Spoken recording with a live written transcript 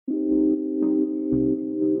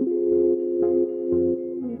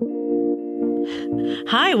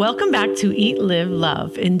Hi, welcome back to Eat, Live,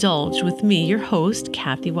 Love, Indulge with me, your host,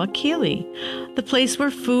 Kathy Wakili, the place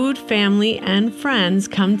where food, family, and friends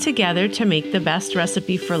come together to make the best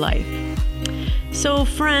recipe for life. So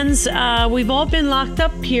friends, we've all been locked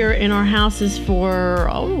up here in our houses for,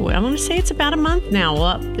 I'm going to say it's about a month now.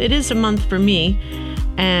 Well, it is a month for me.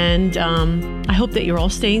 And I hope that you're all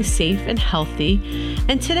staying safe and healthy.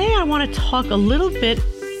 And today I want to talk a little bit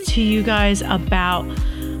to you guys about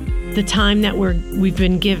the time that we've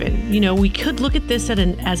been given. You know, we could look at this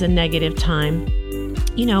as a negative time,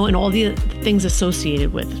 you know, and all the things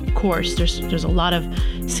associated with. Of course, there's a lot of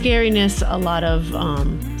scariness, a lot of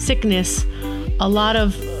sickness, a lot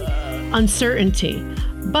of uncertainty.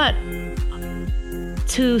 But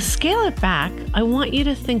to scale it back, I want you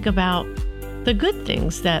to think about the good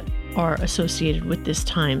things that are associated with this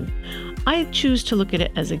time. I choose to look at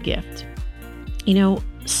it as a gift. You know,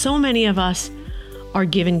 so many of us are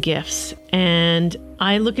given gifts, and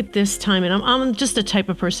I look at this time, and I'm just the type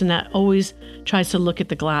of person that always tries to look at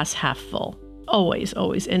the glass half full, always,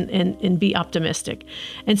 and be optimistic.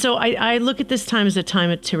 And so I look at this time as a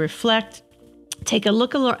time to reflect, take a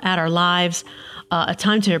look at our lives, a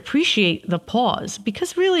time to appreciate the pause,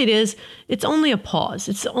 because really it's only a pause.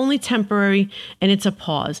 It's only temporary, and it's a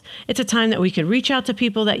pause. It's a time that we could reach out to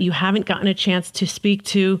people that you haven't gotten a chance to speak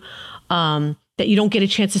to, that you don't get a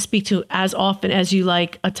chance to speak to as often as you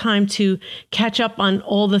like, a time to catch up on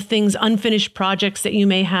all the things, unfinished projects that you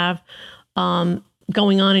may have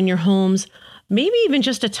going on in your homes, maybe even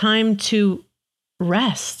just a time to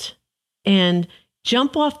rest and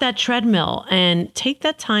jump off that treadmill and take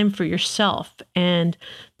that time for yourself and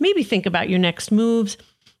maybe think about your next moves.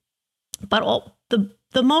 But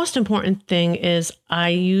the most important thing is I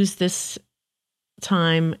use this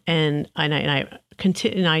time and I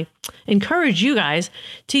encourage you guys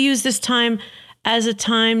to use this time as a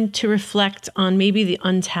time to reflect on maybe the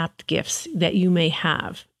untapped gifts that you may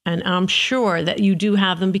have. And I'm sure that you do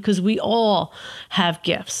have them, because we all have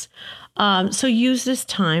gifts. So use this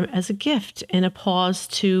time as a gift and a pause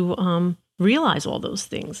to realize all those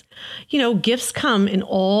things. You know, gifts come in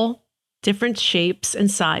all different shapes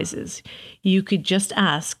and sizes. You could just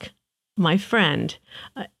ask my friend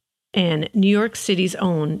and New York City's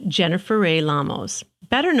own Jennifer Ray Lamos,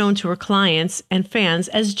 better known to her clients and fans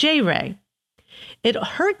as J. Ray.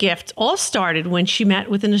 Her gift all started when she met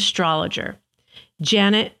with an astrologer,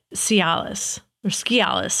 Janet Scialis, or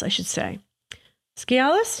Scialis, I should say.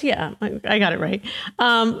 Scialis? Yeah, I got it right.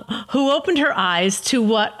 Who opened her eyes to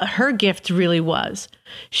what her gift really was.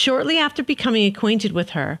 Shortly after becoming acquainted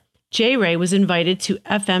with her, J. Ray was invited to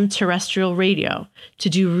FM terrestrial radio to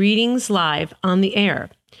do readings live on the air.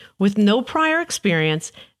 With no prior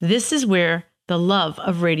experience, this is where the love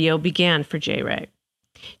of radio began for J. Ray.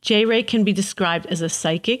 J. Ray can be described as a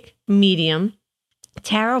psychic, medium,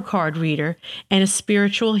 tarot card reader, and a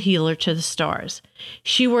spiritual healer to the stars.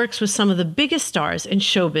 She works with some of the biggest stars in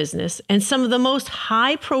show business and some of the most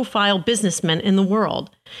high-profile businessmen in the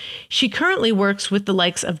world. She currently works with the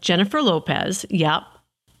likes of Jennifer Lopez, yep,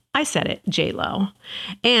 I said it, J-Lo,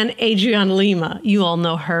 and Adriana Lima. You all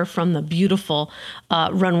know her from the beautiful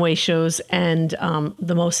runway shows and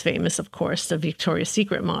the most famous, of course, the Victoria's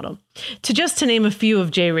Secret model. To name a few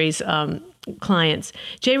of J. Ray's clients.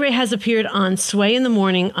 J. Ray has appeared on Sway in the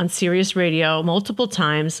Morning on Sirius Radio multiple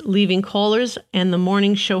times, leaving callers and the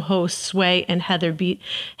morning show hosts Sway and Heather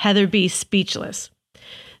B speechless.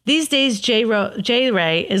 These days, J.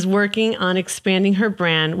 Ray is working on expanding her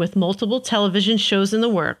brand with multiple television shows in the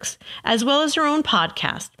works, as well as her own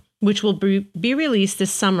podcast, which will be released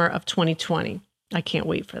this summer of 2020. I can't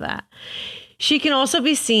wait for that. She can also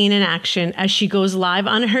be seen in action as she goes live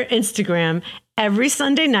on her Instagram every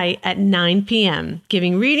Sunday night at 9 p.m.,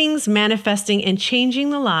 giving readings, manifesting, and changing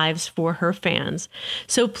the lives for her fans.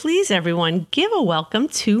 So please, everyone, give a welcome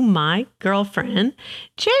to my girlfriend,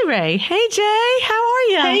 J. Ray. Hey, Jay, how are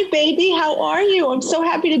you? Hey, baby, how are you? I'm so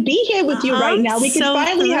happy to be here with you right now. We can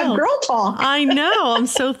finally have girl talk. I know. I'm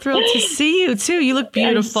so thrilled to see you, too. You look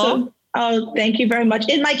beautiful. Oh, thank you very much.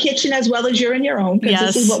 In my kitchen as well as you're in your own,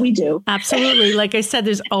 because this is what we do. Absolutely. Like I said,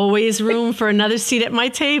 there's always room for another seat at my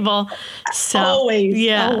table. So, always.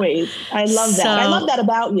 Yeah. I love that. I love that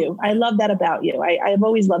about you. I've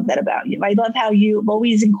always loved that about you. I love how you've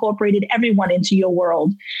always incorporated everyone into your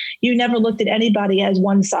world. You never looked at anybody as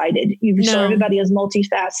one-sided. You saw everybody as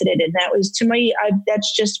multifaceted. And that was, to me,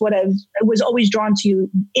 that's just what I was always drawn to you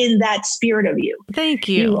in that spirit of you. Thank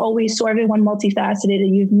you. You always saw everyone multifaceted,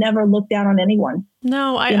 and you've never looked down on anyone.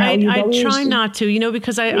 No, I try not to,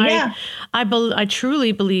 because I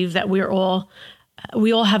truly believe that we're all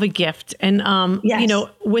we all have a gift. And, Yes. you know,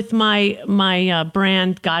 with my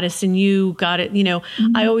brand, Goddess in You,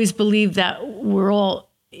 I always believe that we're all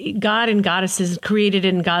God and goddesses created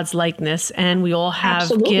in God's likeness, and we all have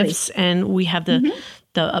Absolutely. gifts, and we have the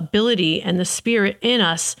ability and the spirit in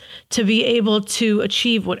us to be able to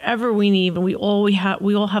achieve whatever we need. And we all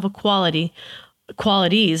have a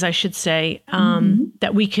qualities, I should say,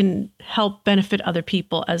 that we can help benefit other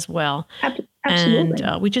people as well. Absolutely.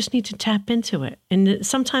 And we just need to tap into it. And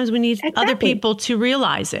sometimes we need other people to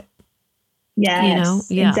realize it.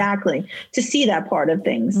 Yes, Yeah. exactly. To see that part of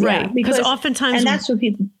things. Right. Yeah, because oftentimes, and that's what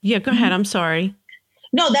people. Yeah, go ahead. I'm sorry.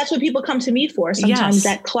 No, that's what people come to me for. Sometimes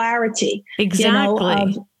that clarity.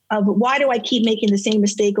 Exactly. Of why do I keep making the same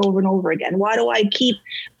mistake over and over again? Why do I keep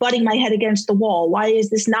butting my head against the wall? Why is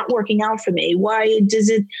this not working out for me? Why does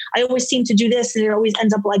it, I always seem to do this and it always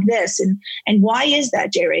ends up like this. And why is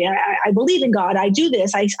that, Jerry? I believe in God. I do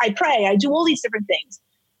this. I pray. I do all these different things.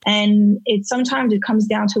 And sometimes it comes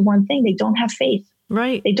down to one thing. They don't have faith.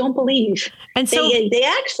 Right. They don't believe. And so they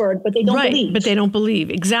ask for it, but they don't believe. But they don't believe.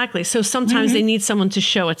 Exactly. So sometimes they need someone to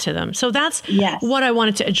show it to them. So that's what I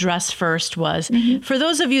wanted to address first was for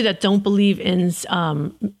those of you that don't believe in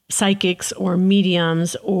psychics or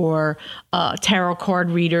mediums or tarot card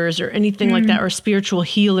readers or anything like that, or spiritual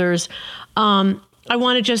healers. I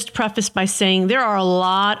want to just preface by saying there are a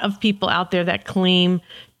lot of people out there that claim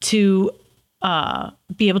to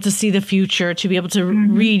be able to see the future, to be able to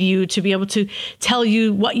read you, to be able to tell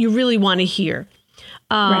you what you really want to hear.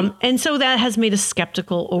 And so that has made us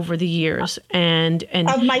skeptical over the years. And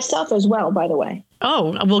of myself as well, by the way.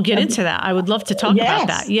 Oh, we'll get into that. I would love to talk about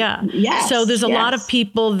that. Yeah. Yes. So there's a lot of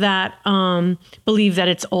people that believe that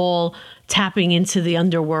it's all tapping into the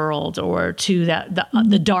underworld or to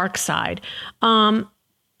the dark side.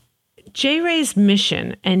 J. Ray's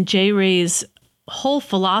mission and J. Ray's whole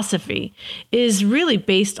philosophy is really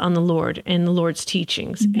based on the Lord and the Lord's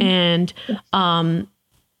teachings and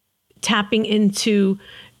tapping into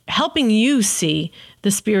helping you see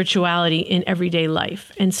the spirituality in everyday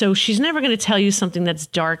life. And so she's never going to tell you something that's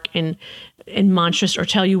dark and monstrous or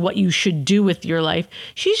tell you what you should do with your life.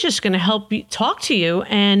 She's just going to help you, talk to you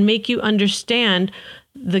and make you understand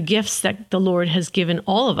the gifts that the Lord has given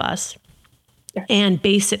all of us and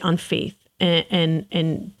base it on faith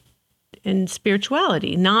and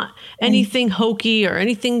spirituality, not anything hokey or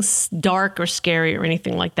anything dark or scary or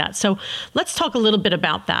anything like that. So let's talk a little bit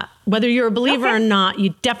about that. Whether you're a believer or not,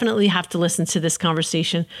 you definitely have to listen to this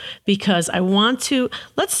conversation because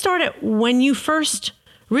let's start at when you first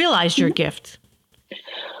realized your gift.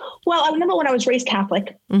 Well, I remember when I was raised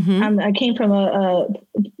Catholic. I came from a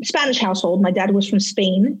Spanish household. My dad was from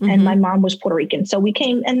Spain and my mom was Puerto Rican. So we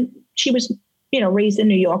came, and she was, raised in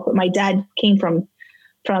New York, but my dad came from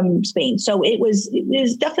Spain. So it was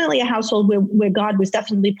definitely a household where God was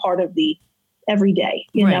definitely part of the everyday,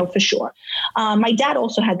 for sure. My dad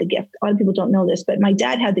also had the gift. A lot of people don't know this, but my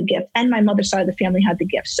dad had the gift and my mother's side of the family had the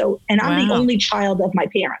gift. So, and I'm the only child of my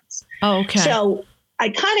parents. Oh, okay. So I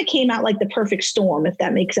kind of came out like the perfect storm, if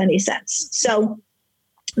that makes any sense. So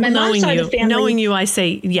my mom's side of the family. Knowing you, I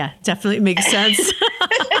say, yeah, definitely makes sense.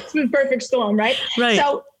 It's the perfect storm, right? Right.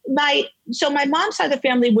 So my mom's side of the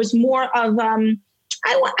family was more of,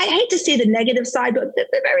 I hate to say the negative side, but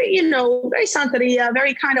very, very Santeria,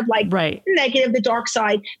 very kind of like negative, the dark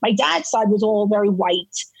side. My dad's side was all very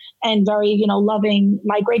white and very, loving.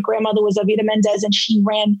 My great grandmother was Avita Mendez, and she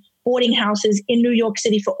ran boarding houses in New York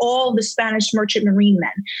City for all the Spanish merchant marine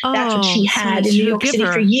men. That's what she had in New York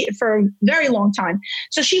City for a very long time.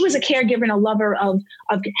 So she was a caregiver and a lover of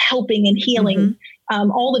helping and healing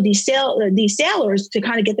all of these sailors to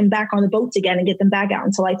kind of get them back on the boats again and get them back out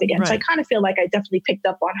into life again. Right. So I kind of feel like I definitely picked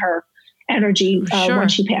up on her energy when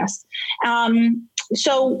she passed.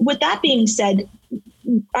 So with that being said,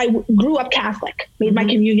 I grew up Catholic, made my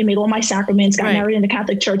communion, made all my sacraments, got married in the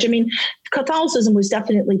Catholic Church. I mean, Catholicism was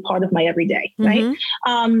definitely part of my everyday, right?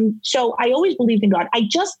 So I always believed in God. I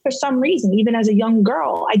just, for some reason, even as a young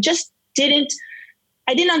girl, I didn't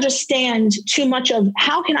understand too much of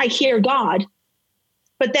how can I hear God.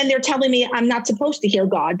 But then they're telling me I'm not supposed to hear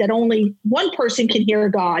God, that only one person can hear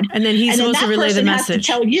God. And then he's supposed to relay the message. Has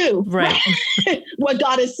to tell you what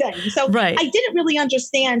God is saying. So I didn't really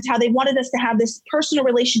understand how they wanted us to have this personal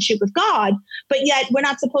relationship with God, but yet we're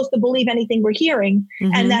not supposed to believe anything we're hearing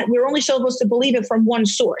and that we're only supposed to believe it from one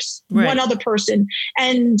source, one other person.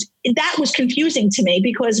 And that was confusing to me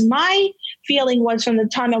because my feeling was from the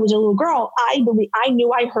time I was a little girl, I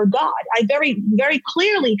knew I heard God. I very, very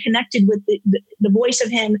clearly connected with the voice of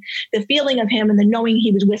him, the feeling of him, and the knowing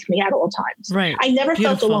he was with me at all times. Right. I never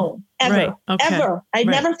felt alone, ever, ever. I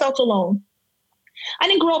never felt alone. I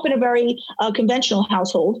didn't grow up in a very conventional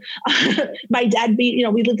household. My dad, we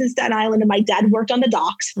lived in Staten Island, and my dad worked on the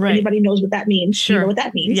docks. Right. Anybody knows what that means? Sure. You know what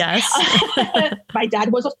that means? Yes. My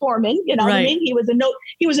dad was a foreman. You know what I mean? He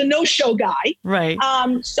was a no-show guy. Right.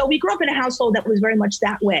 So we grew up in a household that was very much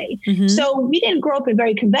that way. Mm-hmm. So we didn't grow up in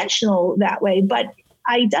very conventional that way, but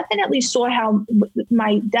I definitely saw how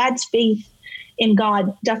my dad's faith in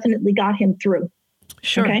God definitely got him through.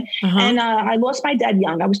 Sure. Okay. And I lost my dad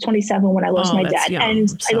young. I was 27 when I lost my dad. Young.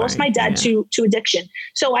 And I lost my dad to addiction.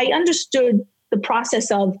 So I understood the process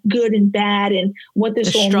of good and bad and what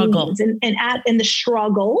this all means and the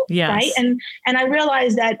struggle. Yes. Right. And I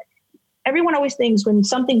realized that everyone always thinks when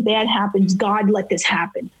something bad happens, God let this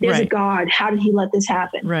happen. There's a God. How did he let this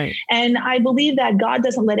happen? Right. And I believe that God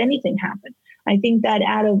doesn't let anything happen. I think that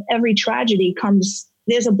out of every tragedy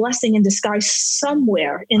there's a blessing in disguise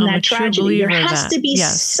somewhere in that tragedy. There has to be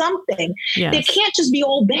something. Yes. There can't just be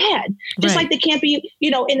all bad. Just like there can't be,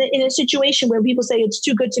 in a situation where people say it's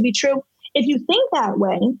too good to be true. If you think that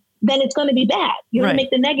way, then it's going to be bad. You're going to make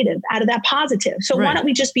the negative out of that positive. So why don't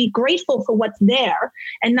we just be grateful for what's there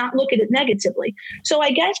and not look at it negatively? So I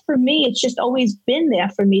guess for me, it's just always been there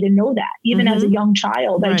for me to know that. Even as a young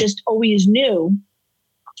child, I just always knew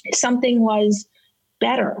something was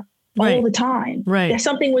better. All the time. Right.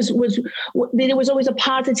 Something there was always a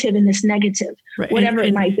positive in this negative, whatever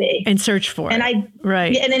it might be. And search for it. And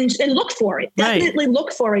look for it. Definitely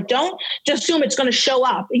look for it. Don't just assume it's going to show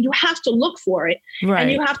up. You have to look for it.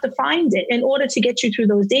 And you have to find it in order to get you through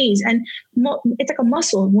those days. And it's like a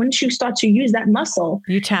muscle. Once you start to use that muscle,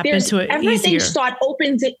 you tap into it everything easier.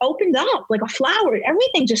 opened up like a flower.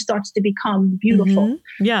 Everything just starts to become beautiful.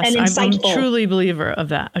 Mm-hmm. Yes. And insightful. I'm a truly believer of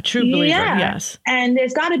that. A true believer. Yeah. Yes. And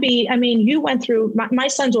there's got to be, you went through, my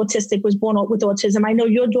son's autistic, was born with autism. I know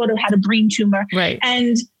your daughter had a brain tumor. Right.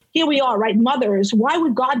 And here we are, right? Mothers, why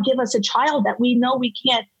would God give us a child that we know we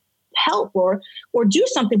can't help or do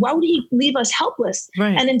something? Why would he leave us helpless?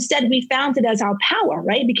 Right. And instead we found it as our power,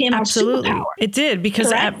 right? It became our superpower. It did,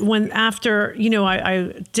 because I did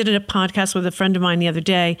a podcast with a friend of mine the other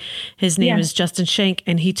day. His name is Justin Shank,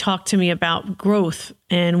 and he talked to me about growth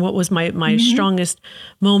and what was my strongest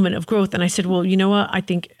moment of growth. And I said, well, you know what? I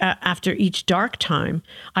think after each dark time,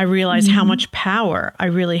 I realized how much power I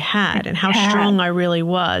really had and how strong I really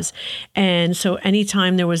was. And so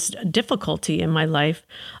anytime there was difficulty in my life,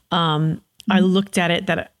 I looked at it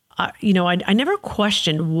that, I never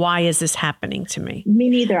questioned, why is this happening to me? Me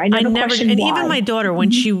neither. I never questioned why. Even my daughter,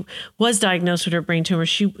 when she was diagnosed with her brain tumor,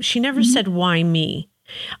 she never said, why me?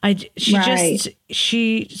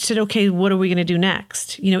 She said, okay, what are we going to do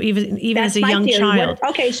next? Even as a young child.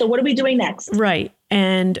 So what are we doing next? Right.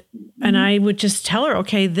 And I would just tell her,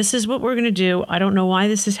 okay, this is what we're going to do. I don't know why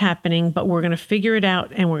this is happening, but we're going to figure it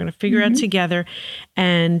out, and we're going to figure it out together.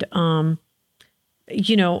 And,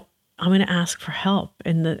 I'm going to ask for help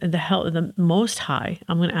in the help of the Most High.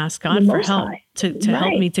 I'm going to ask God for help to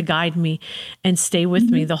help me, to guide me and stay with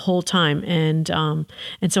me the whole time. And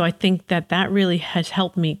so I think that really has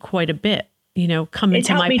helped me quite a bit, come into my power. It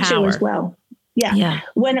helped me too as well. Yeah.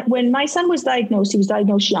 When my son was diagnosed, he was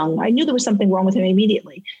diagnosed young. I knew there was something wrong with him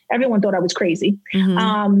immediately. Everyone thought I was crazy.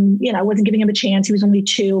 I wasn't giving him a chance. He was only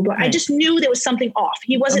 2, but I just knew there was something off.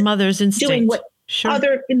 He wasn't doing what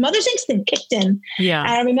mother's instinct kicked in. Yeah.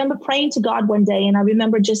 And I remember praying to God one day, and I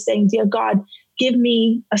remember just saying, dear God, give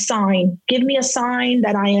me a sign. Give me a sign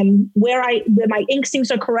that I am where my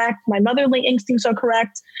instincts are correct. My motherly instincts are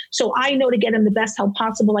correct. So I know to get him the best help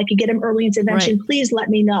possible. I could get him early intervention. Right. Please let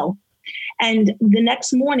me know. And the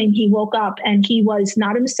next morning he woke up and he was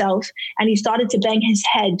not himself, and he started to bang his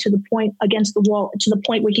head to the point against the wall, to the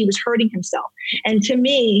point where he was hurting himself. And to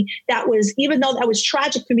me, that was, even though that was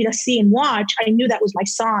tragic for me to see and watch, I knew that was my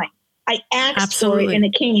sign. I asked for it, and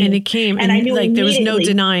it came. And I knew there was no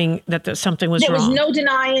denying that something was wrong. There was no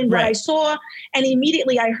denying what I saw. And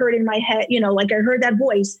immediately I heard in my head, I heard that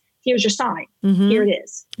voice, here's your sign. Here it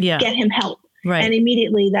is. Yeah. Get him help. Right. And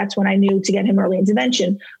immediately that's when I knew to get him early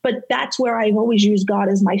intervention. But that's where I've always used God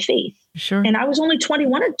as my faith. Sure. And I was only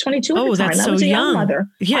 21 or 22 at the time. That's I was so a young mother.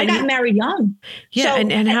 Yeah, I got married young. Yeah. So,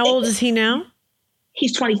 and how old is he now?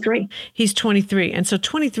 He's 23. He's 23. And so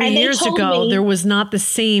 23 years ago, there was not the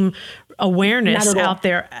same awareness out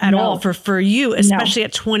there at all for you, especially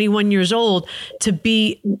at 21 years old, to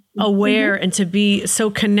be aware and to be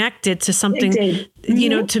so connected to something,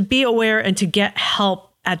 to be aware and to get help.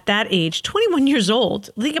 At that age, 21 years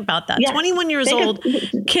old, think about that. Yeah. 21 years old,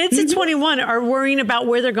 kids at 21 are worrying about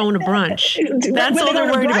where they're going to brunch. That's all they're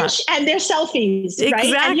worried about. And their selfies, right?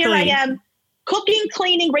 Exactly. And here I am cooking,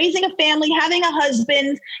 cleaning, raising a family, having a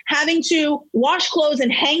husband, having to wash clothes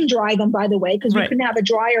and hang dry them, by the way, because we couldn't have a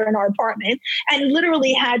dryer in our apartment, and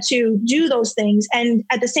literally had to do those things. And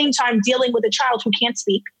at the same time, dealing with a child who can't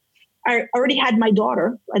speak. I already had my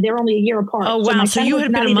daughter. They're only a year apart. Oh, wow. So you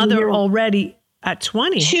had been a mother already at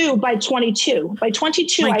 20? By 22. By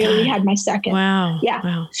 22, I already had my second. Wow. Yeah.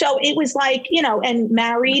 Wow. So it was like, and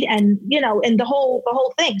married and, and the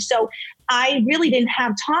whole thing. So I really didn't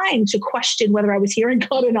have time to question whether I was hearing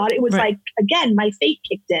God or not. It was like, again, my faith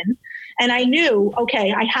kicked in. And I knew,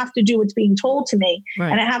 okay, I have to do what's being told to me.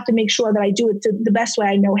 Right. And I have to make sure that I do it the best way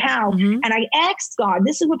I know how. Mm-hmm. And I asked God,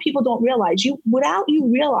 this is what people don't realize. Without you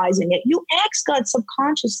realizing it, you ask God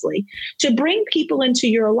subconsciously to bring people into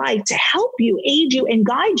your life to help you, aid you, and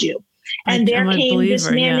guide you. And there came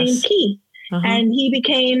this man named Keith. Uh-huh. And he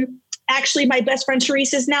became actually my best friend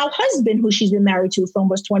Teresa's now husband, who she's been married to for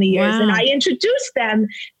almost 20 years. Wow. And I introduced them,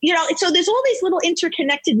 so there's all these little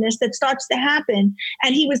interconnectedness that starts to happen.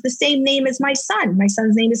 And he was the same name as my son. My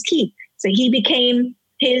son's name is Keith. So he became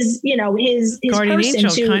his guardian person angel,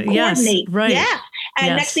 to coordinate. Yes, right. Yeah.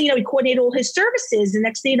 And next thing you know, he coordinated all his services. And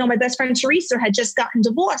next thing you know, my best friend Teresa had just gotten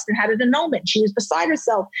divorced and had an annulment. She was beside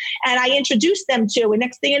herself. And I introduced them to, and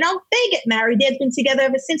next thing you know, they get married. They've been together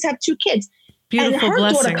ever since, have 2 kids. Beautiful and her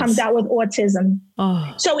blessings. daughter comes out with autism.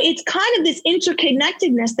 Oh. So it's kind of this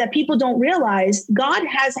interconnectedness that people don't realize. God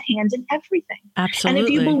has a hand in everything. Absolutely. And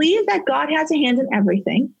if you believe that God has a hand in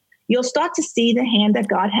everything, you'll start to see the hand that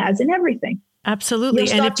God has in everything. Absolutely.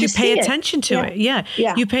 And if you pay attention to it,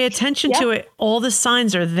 you pay attention to it, all the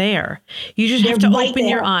signs are there. You just have to open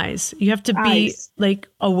your eyes. You have to be like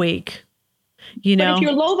awake. But if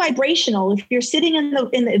you're low vibrational, if you're sitting in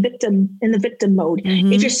the victim mode,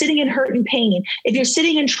 mm-hmm. if you're sitting in hurt and pain, if you're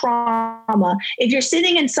sitting in trauma, if you're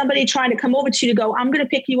sitting in somebody trying to come over to you to go, I'm going to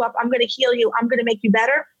pick you up, I'm going to heal you, I'm going to make you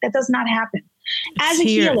better, that does not happen. As a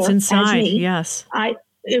healer, it's inside. As me, yes.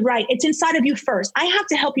 Right. It's inside of you first. I have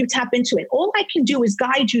to help you tap into it. All I can do is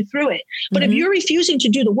guide you through it. But mm-hmm. if you're refusing to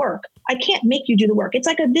do the work, I can't make you do the work. It's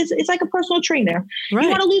like a personal trainer. Right. You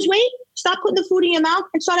want to lose weight? Stop putting the food in your mouth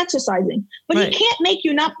and start exercising. But he can't make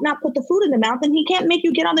you not put the food in the mouth, and he can't make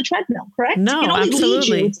you get on the treadmill, correct? No,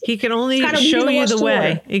 absolutely. He can only show you the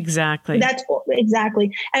way. Exactly. That's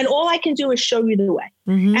exactly. And all I can do is show you the way.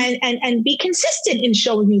 Mm-hmm. And be consistent in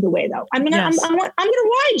showing you the way, though. I'm gonna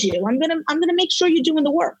ride you. I'm gonna make sure you're doing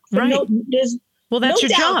the work. Right. There's that's no your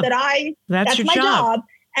doubt job. That's your my job.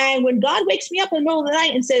 And when God wakes me up in the middle of the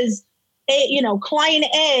night and says, client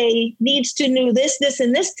A needs to know this,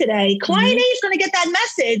 and this today, client A is going to get that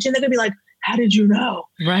message, and they're going to be like, how did you know?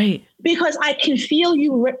 Right. Because I can feel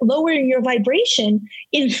you lowering your vibration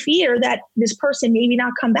in fear that this person maybe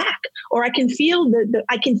not come back, or I can feel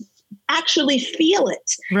I can actually feel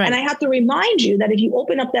it. Right. And I have to remind you that if you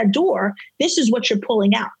open up that door, this is what you're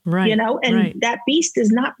pulling out, and that beast is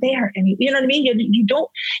not there. And you know what I mean? You don't,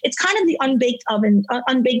 it's kind of the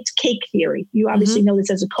unbaked cake theory. You obviously know this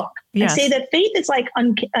as a cook. Yes. I say that faith is like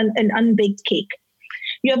an unbaked cake.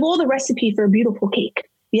 You have all the recipe for a beautiful cake.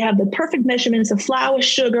 You have the perfect measurements of flour,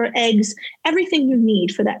 sugar, eggs, everything you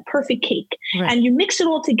need for that perfect cake. Right. And you mix it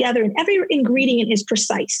all together, and every ingredient is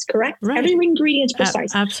precise, correct? Right. Every ingredient is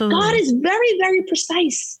precise. Absolutely. God is very, very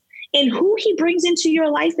precise in who he brings into your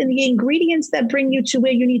life and the ingredients that bring you to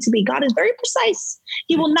where you need to be. God is very precise.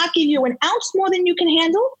 He will not give you an ounce more than you can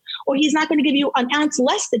handle, or he's not going to give you an ounce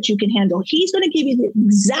less that you can handle. He's going to give you the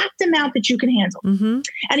exact amount that you can handle. Mm-hmm.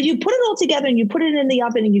 And if you put it all together and you put it in the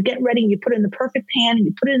oven and you get ready and you put it in the perfect pan and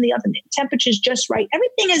you put it in the oven, the temperature's just right.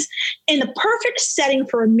 Everything is in the perfect setting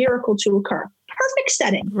for a miracle to occur. Perfect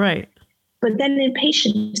setting. Right. But then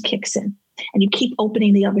impatience kicks in. And you keep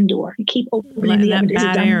opening the oven door. You keep opening the oven door. Is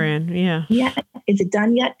it done? Air in. Yeah. Yeah. Is it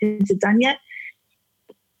done yet? Is it done yet?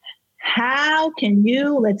 How can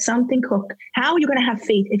you let something cook? How are you going to have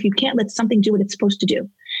faith if you can't let something do what it's supposed to do?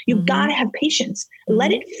 You've got to have patience.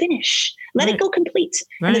 Let it finish. Let it go complete.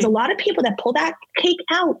 Right. And there's a lot of people that pull that cake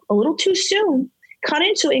out a little too soon, cut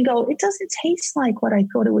into it and go, it doesn't taste like what I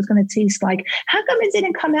thought it was going to taste like. How come it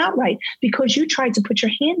didn't come out right? Because you tried to put your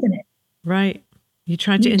hand in it. Right. You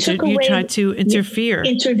tried to interfere.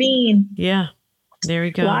 Intervene. Yeah. There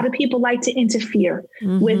we go. A lot of people like to interfere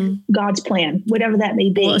with God's plan, whatever that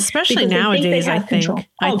may be. Well, especially nowadays, I think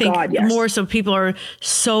more so people are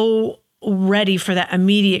so ready for that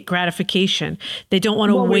immediate gratification. They don't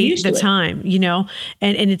want to wait the time,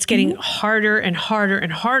 and it's getting harder and harder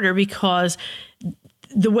and harder because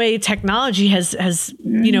the way technology has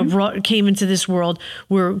came into this world,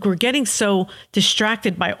 we're getting so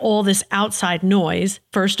distracted by all this outside noise,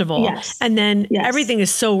 first of all. Yes. And then everything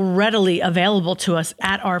is so readily available to us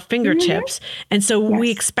at our fingertips. And so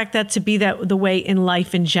we expect that to be the way in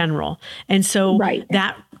life in general. And so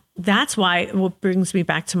that's why what brings me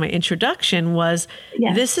back to my introduction was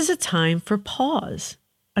this is a time for pause,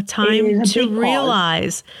 a time to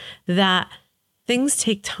realize that things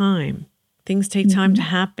take time. Things take time to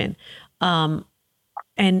happen. And,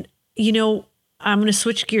 I'm going to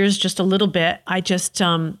switch gears just a little bit. I just,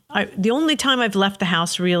 the only time I've left the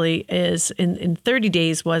house really is in 30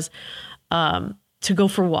 days was to go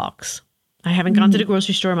for walks. I haven't gone to the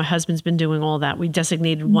grocery store. My husband's been doing all that. We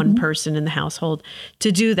designated one person in the household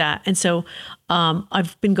to do that. And so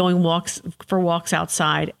I've been going for walks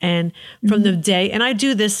outside. And from the day, and I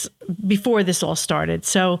do this before this all started.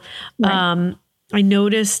 So I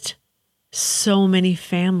noticed so many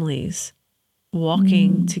families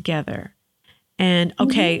walking together. And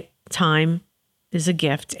time is a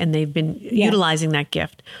gift, and they've been utilizing that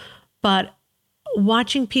gift. But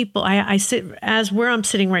watching people, I sit as where I'm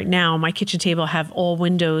sitting right now, my kitchen table have all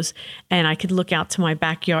windows, and I could look out to my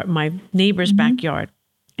backyard, my neighbor's backyard.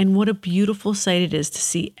 And what a beautiful sight it is to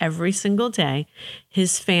see every single day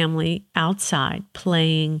his family outside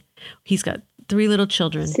playing. He's got 3 little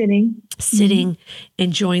children sitting,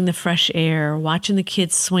 enjoying the fresh air, watching the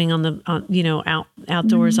kids swing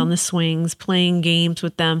outdoors on the swings, playing games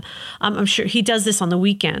with them. I'm sure he does this on the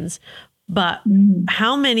weekends, but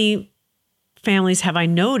how many families have I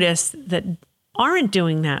noticed that aren't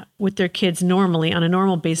doing that with their kids normally on a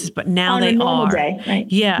normal basis, but now they are. Day, right?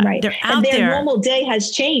 Yeah, right. They're out there. Their normal day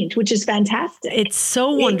has changed, which is fantastic. It's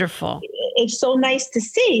so wonderful. It's so nice to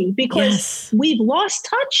see because we've lost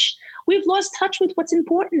touch. We've lost touch with what's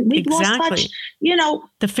important. We've lost touch,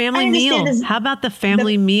 The family meal. How about the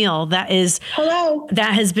family meal that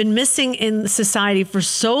has been missing in society for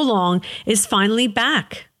so long is finally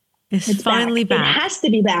back. It's finally back. It has to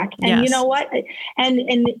be back. And you know what? And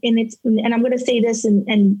I'm going to say this,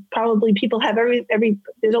 and probably people have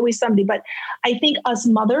there's always somebody, but I think us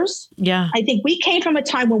mothers, I think we came from a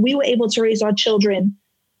time when we were able to raise our children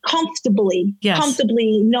comfortably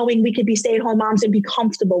knowing we could be stay-at-home moms and be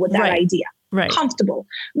comfortable with that idea. Right. Comfortable.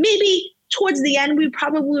 Maybe towards the end, we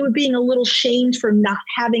probably were being a little shamed for not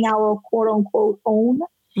having our quote unquote own.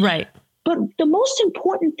 Right. But the most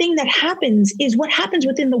important thing that happens is what happens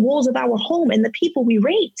within the walls of our home and the people we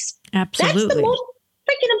raise. Absolutely. That's the most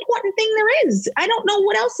freaking important thing there is. I don't know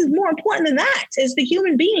what else is more important than that, is the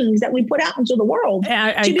human beings that we put out into the world.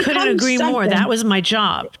 I couldn't agree more. That was my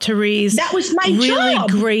job, to raise really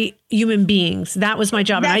great human beings. That was my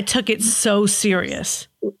job. And I took it so serious.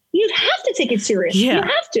 You'd have to take it serious. Yeah. You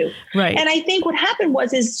have to. Right. And I think what happened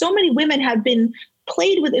is so many women have been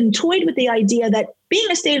played with and toyed with the idea that being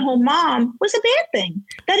a stay-at-home mom was a bad thing,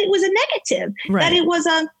 that it was a negative, that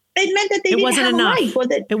it meant that they didn't have a life, or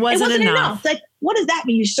that it wasn't enough. Like, what does that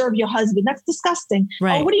mean? You serve your husband? That's disgusting.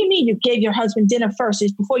 Right. Oh, what do you mean you gave your husband dinner first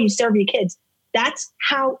before you serve your kids? That's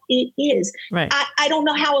how it is. Right. I don't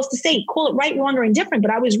know how else to say it. Call it right, wrong, or indifferent,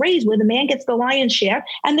 but I was raised where the man gets the lion's share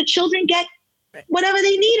and the children get whatever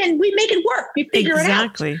they need, and we make it work. We figure it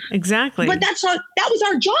out. Exactly. But that was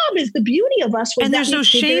our job. Is the beauty of us was, and there's no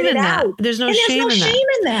shame in that. There's no shame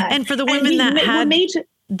in that. And for the women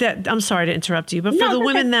I'm sorry to interrupt you, but for the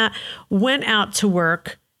women that went out to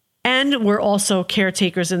work and were also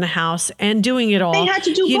caretakers in the house and doing it all, they had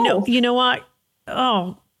to do both. You know what?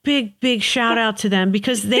 Oh, big shout out to them,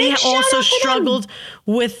 because they also struggled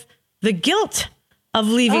with the guilt of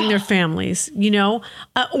leaving their families,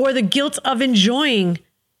 or the guilt of enjoying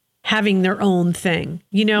having their own thing,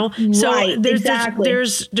 So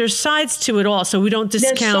there's sides to it all. So we don't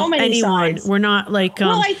discount anyone. Sides. We're not like,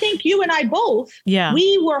 well, I think you and I both,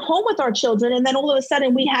 we were home with our children, and then all of a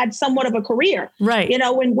sudden we had somewhat of a career, right?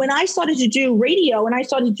 When I started to do radio and I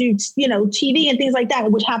started to do, TV and things like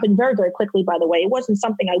that, which happened very, very quickly, by the way. It wasn't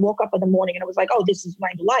something I woke up in the morning and I was like, oh, this is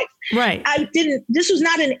my life. Right. I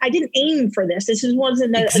didn't aim for this. This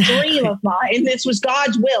wasn't a dream of mine. This was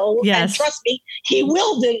God's will. Yes. And trust me, he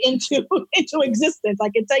willed it into existence. I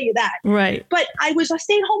can tell you that. Right. But I was a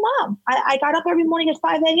stay-at-home mom. I got up every morning at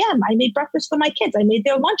 5 a.m. I made breakfast for my kids. I made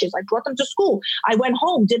their lunches. I brought them to school. I went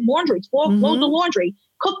home, did laundry, loads of laundry,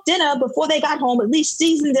 cooked dinner before they got home, at least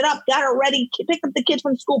seasoned it up, got it ready, picked up the kids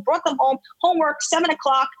from school, brought them home, homework, 7:00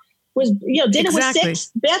 was, dinner was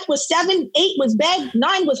 6, bath was 7, 8 was bed,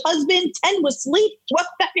 9 was husband, 10 was sleep, 12.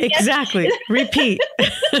 Exactly. Repeat.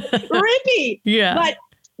 Yeah. But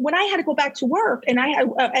when I had to go back to work and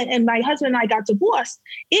and my husband and I got divorced,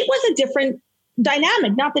 it was a different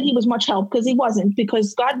dynamic. Not that he was much help, because he wasn't,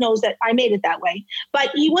 because God knows that I made it that way, but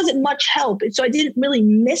he wasn't much help. So I didn't really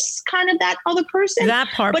miss kind of that other person. That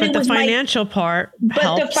part, but the financial part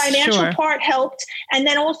helped. The financial part helped. And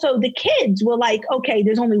then also the kids were like, okay,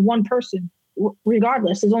 there's only one person.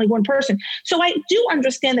 Regardless, there's only one person. So I do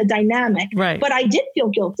understand the dynamic, right? But I did feel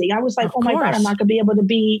guilty. I was like, oh my God, I'm not going to be able to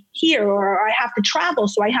be here, or I have to travel.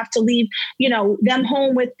 So I have to leave, them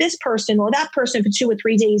home with this person or that person for 2 or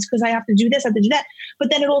 3 days because I have to do this, I have to do that.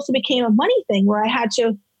 But then it also became a money thing where I had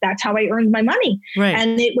to, that's how I earned my money. Right.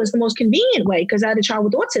 And it was the most convenient way because I had a child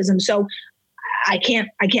with autism. So I can't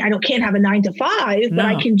have a 9 to 5, but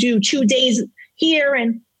I can do 2 days here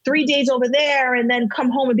and 3 days over there and then come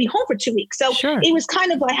home and be home for 2 weeks. So It was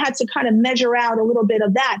kind of, I had to kind of measure out a little bit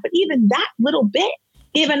of that. But even that little bit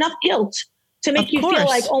gave enough guilt to make you feel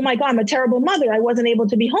like, oh my God, I'm a terrible mother. I wasn't able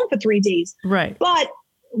to be home for 3 days. Right. But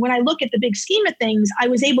when I look at the big scheme of things, I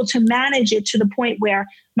was able to manage it to the point where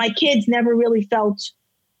my kids never really felt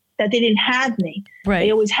that they didn't have me. Right.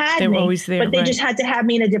 They always had me. They were always there, but they just had to have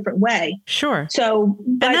me in a different way. Sure. So,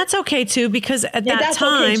 and that's okay too, because at that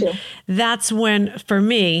time, that's when, for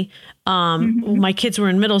me, my kids were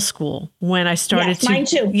in middle school when I started to. Mine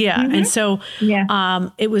too. Yeah. Mm-hmm. And so,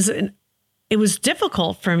 it was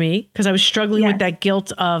difficult for me because I was struggling with that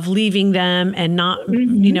guilt of leaving them and not,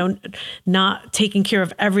 not taking care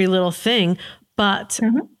of every little thing. But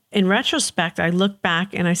in retrospect, I look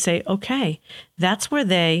back and I say, okay, that's where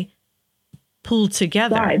they pulled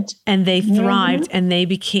together and they thrived and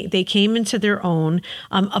they came into their own.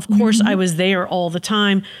 Of course, I was there all the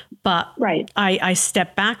time, but I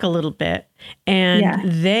stepped back a little bit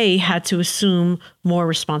and they had to assume more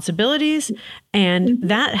responsibilities, and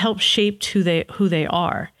that helped shape who they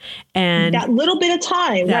are. And that little bit of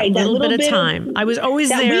time, that little bit of time. I was always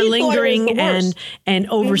there lingering and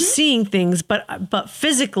overseeing things, but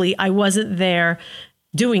physically I wasn't there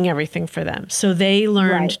doing everything for them. So they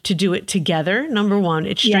learned to do it together. Number one,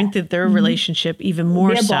 it strengthened their relationship even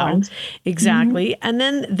more so. Bond. Exactly. And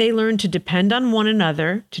then they learned to depend on one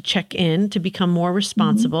another, to check in, to become more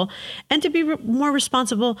responsible, and to be more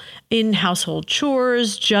responsible in household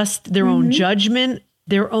chores, just their own judgment,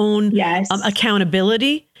 their own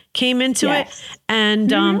accountability came into it. And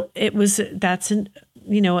that's an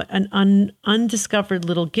undiscovered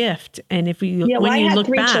little gift. And if you, when you look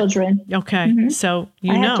back, I had 3 children. Okay. So,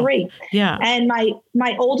 I had 3. Yeah. And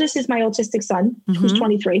my oldest is my autistic son, who's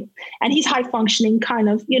 23, and he's high functioning kind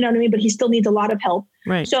of, you know what I mean? But he still needs a lot of help.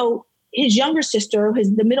 Right. So his younger sister,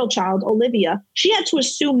 the middle child, Olivia, she had to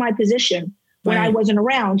assume my position when I wasn't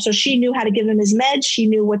around. So she knew how to give him his meds. She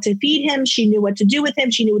knew what to feed him. She knew what to do with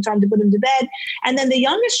him. She knew what time to put him to bed. And then the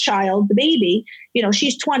youngest child, the baby,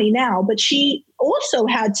 she's 20 now, but she also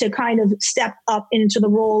had to kind of step up into the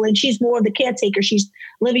role. And she's more of the caretaker.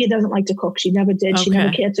 Olivia doesn't like to cook. She never did. She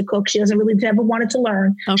never cared to cook. She doesn't really ever wanted to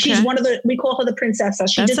learn. She's one of we call her the princess.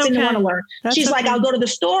 She just didn't want to learn. She's like, I'll go to the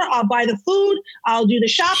store. I'll buy the food. I'll do the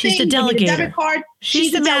shopping. She's the delegator. The debit card.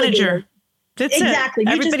 She's the manager. That's exactly.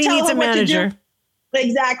 Everybody needs a manager.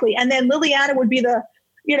 Exactly. And then Liliana would be the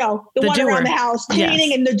one doer around the house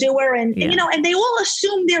cleaning and the doer. And they all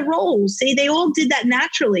assumed their roles. See, they all did that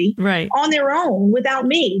naturally on their own without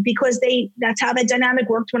me, because that's how that dynamic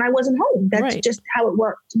worked when I wasn't home. That's just how it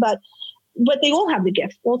worked. But they all have the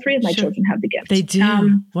gift. All 3 of my children have the gift. They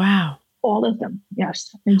do. Wow. All of them.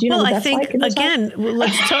 Yes. And do you know what that's like? Again,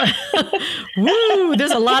 let's talk. Woo,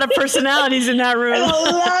 there's a lot of personalities in that room. There's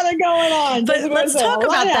a lot of going on. But let's talk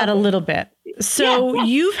about that a little bit. So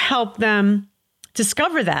you've helped them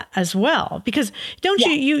discover that as well, because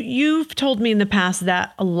you've told me in the past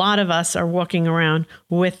that a lot of us are walking around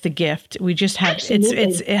with the gift. We just have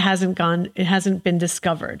it hasn't been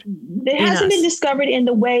discovered. It hasn't been discovered in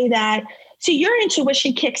the way that, see, your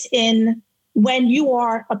intuition kicks in when you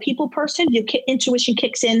are a people person. Your intuition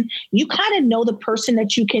kicks in. You kind of know the person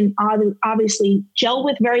that you can obviously gel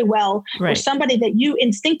with very well, or somebody that you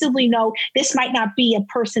instinctively know, this might not be a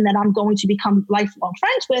person that I'm going to become lifelong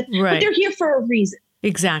friends with, but they're here for a reason.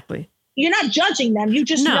 Exactly. You're not judging them. You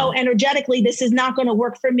just know energetically, this is not going to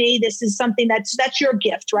work for me. This is something that's your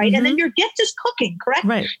gift, right? And then your gift is cooking, correct?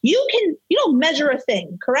 Right. You don't measure a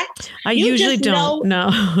thing, correct? I usually don't. No.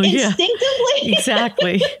 Instinctively.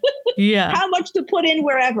 Exactly. Yeah. How much to put in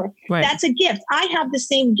wherever. Right. That's a gift. I have the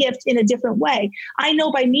same gift in a different way. I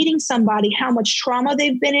know by meeting somebody how much trauma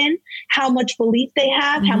they've been in, how much belief they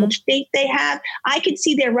have, how much faith they have. I could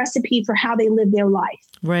see their recipe for how they live their life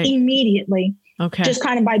immediately. Okay. Just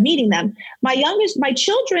kind of by meeting them. My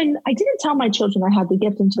children, I didn't tell my children I had the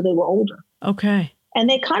gift until they were older. Okay. And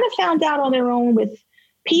they kind of found out on their own with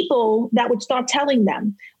people that would start telling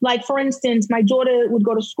them. Like, for instance, my daughter would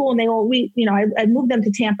go to school and I moved them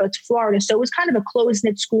to Tampa, to Florida. So it was kind of a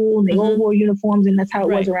close-knit school and they all wore uniforms, and that's how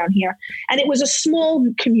it was around here. And it was a small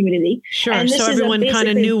community. Sure. And so everyone kind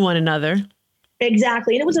of knew one another.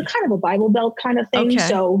 Exactly. And it was a kind of a Bible Belt kind of thing. Okay.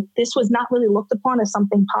 So this was not really looked upon as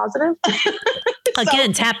something positive.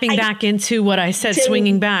 Again, tapping back into what I said,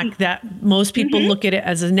 swinging back, that most people look at it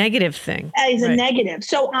as a negative thing. As a negative.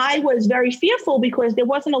 So I was very fearful because there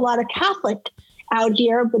wasn't a lot of Catholic out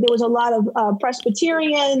here, but there was a lot of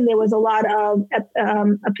Presbyterian, there was a lot of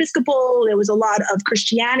Episcopal, there was a lot of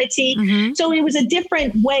Christianity. So it was a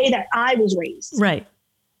different way that I was raised. Right.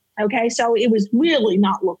 Okay. So it was really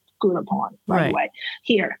not looked good upon, by the way,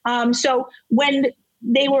 here. So when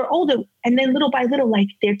they were older, and then little by little, like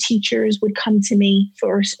their teachers would come to me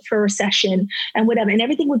for a session and whatever, and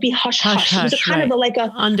everything would be hush hush. It was a kind of a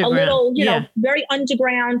little, you know, very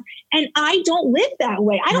underground. And I don't live that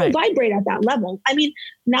way. I don't vibrate at that level. I mean,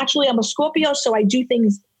 naturally, I'm a Scorpio, so I do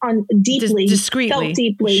things deeply, discreetly, felt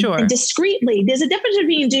deeply, and discreetly. There's a difference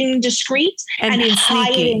between doing discreet and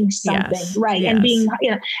hiding something, right? And being,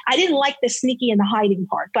 I didn't like the sneaky and the hiding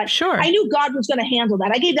part, but I knew God was going to handle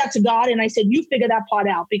that. I gave that to God, and I said, "You figure that part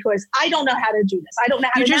out, because I don't know how to do this. I don't know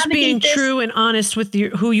how to navigate this." You're just being true and honest with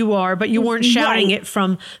who you are, but you weren't shouting it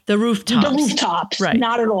from the rooftops. The rooftops,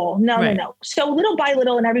 not at all. No. So little by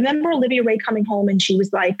little, and I remember Olivia Ray coming home, and she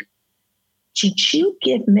was like, "Did you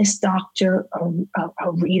give Miss Doctor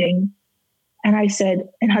a reading?" And I said,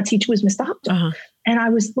 and her teacher was Miss Doctor. And I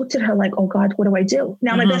looked at her like, "Oh God, what do I do?"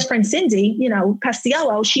 Now, my best friend, Cindy,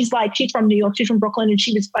 Pastiello, she's from New York. She's from Brooklyn. And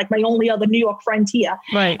she was like my only other New York friend here.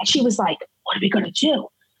 Right. And she was like, "What are we going to do?"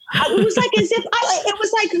 It was like as if it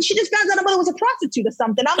was like she just found out her mother was a prostitute or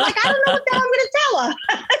something. I'm like, I don't know what the hell I'm going to tell her.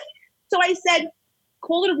 So I said,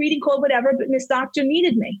 call it a reading, call it whatever, but Miss Doctor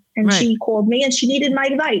needed me. And she called me and she needed my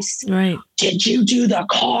advice. Right. Did you do the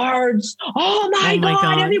cards? Oh my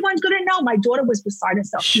God, everyone's going to know. My daughter was beside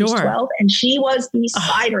herself. She was 12 and she was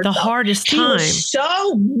beside herself. The hardest time. She was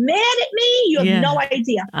so mad at me. You have no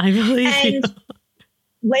idea. I believe you.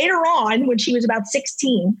 Later on, when she was about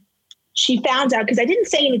 16, she found out, because I didn't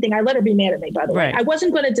say anything. I let her be mad at me, by the way. I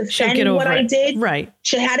wasn't going to defend what I did. Right.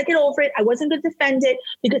 She had to get over it. I wasn't going to defend it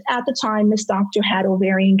because at the time, Miss Doctor had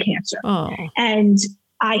ovarian cancer. Oh. And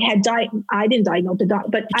I didn't diagnose the doctor,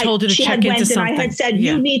 but she had went and I had said,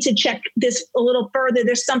 you need to check this a little further.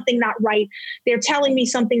 There's something not right. They're telling me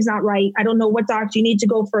something's not right. I don't know what doctor. You need to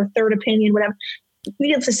go for a third opinion, whatever.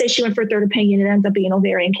 Needless to say, she went for a third opinion. It ended up being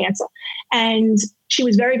ovarian cancer. And she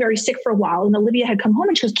was very, very sick for a while. And Olivia had come home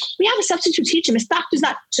and she goes, "We have a substitute teacher. Miss Doctor's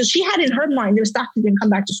not." So she had in her mind, Miss Doctor didn't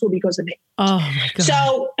come back to school because of me. Oh my God.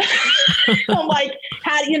 So I'm like,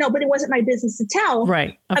 but it wasn't my business to tell.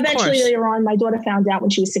 Right. Eventually later on, my daughter found out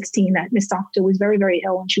when she was 16 that Miss Doctor was very, very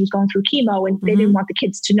ill and she was going through chemo, and they didn't want the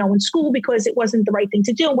kids to know in school because it wasn't the right thing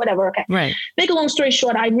to do and whatever. Okay. Right. Make a long story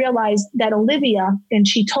short, I realized that Olivia, and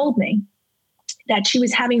she told me that she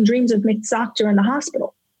was having dreams of Miss Doctor in the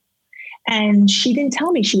hospital. And she didn't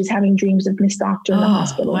tell me she was having dreams of Miss Doctor in the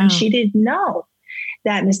hospital. Wow. And she didn't know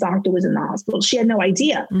that Miss Doctor was in the hospital. She had no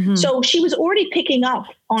idea. So she was already picking up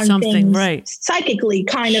on things psychically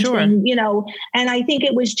kind of thing, and I think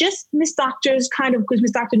it was just Miss Doctor's kind of, because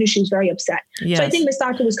Miss Doctor knew she was very upset. Yes. So I think Miss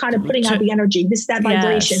Doctor was kind of putting out the energy, that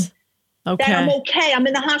vibration. Okay. That I'm okay. I'm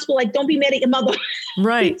in the hospital. Like, don't be mad at your mother.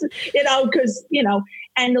 Right. Because,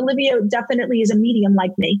 and Olivia definitely is a medium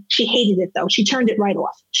like me. She hated it though. She turned it right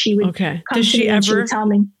off. She would come Does to she me ever and she would tell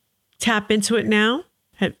me. Tap into it now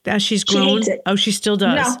as she's grown? She hates it. Oh, she still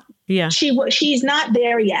does. No. Yeah. She's not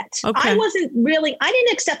there yet. Okay. I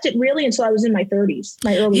didn't accept it really until I was in my 30s,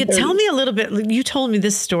 my early 30s. Tell me a little bit. You told me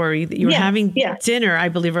this story that you were having dinner, I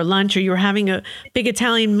believe, or lunch, or you were having a big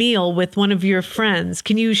Italian meal with one of your friends.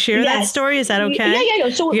 Can you share that story? Is that okay? Yeah.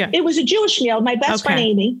 So it was a Jewish meal. My best friend,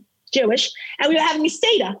 Amy, Jewish, and we were having a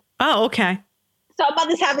Seder. Oh, okay. So our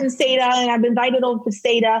mother's having Seder, and I've been invited over for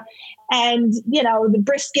Seder, and the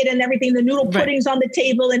brisket and everything, the noodle pudding's on the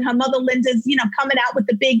table, and her mother Linda's coming out with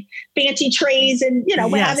the big fancy trays, and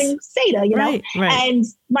we're having Seder, Right. And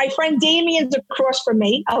my friend Damien's across from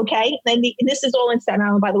me, okay, and this is all in Staten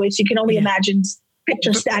Island, by the way, so you can only imagine.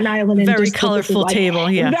 Picture Staten Island and very colorful table,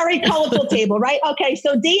 very colorful table, right? Okay,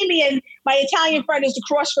 so Damien, my Italian friend, is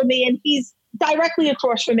across from me, and he's directly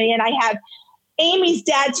across from me, and I have Amy's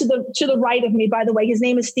dad to the right of me, by the way. His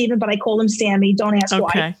name is Stephen, but I call him Sammy. Don't ask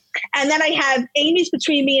why. And then I have Amy's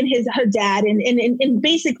between me and her dad, and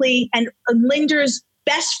basically, and Linda's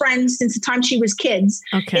best friend since the time she was kids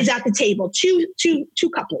is at the table. Two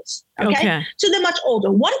couples. Okay. So they're much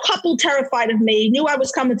older. One couple, terrified of me, knew I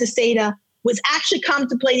was coming to Seder, was actually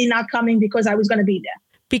contemplating not coming because I was going to be there.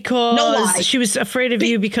 Because she was afraid of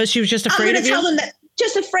you because she was just afraid of you? I'm going to tell them that,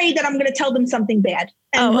 just afraid that I'm going to tell them something bad.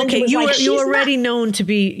 And okay. You were already known to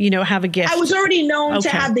be, have a gift. I was already known to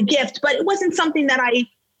have the gift, but it wasn't something that I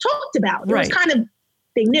talked about. It was kind of,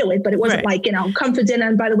 they knew it, but it wasn't like, come for dinner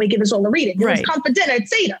and by the way, give us all a reading. It was come for dinner at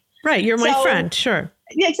Seder. Right. You're my friend. Sure.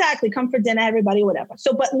 Yeah, exactly. Come for dinner, everybody, whatever.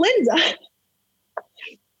 So, but Linda,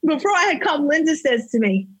 before I had come, Linda says to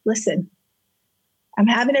me, listen, I'm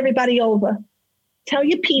having everybody over. Tell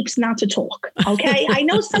your peeps not to talk. Okay. I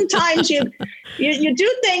know sometimes you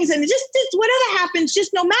do things and just whatever happens,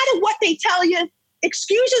 just no matter what they tell you,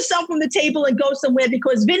 excuse yourself from the table and go somewhere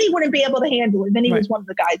because Vinny wouldn't be able to handle it. Vinny was one of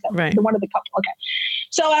the guys, one of the couple. Okay.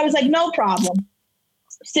 So I was like, no problem.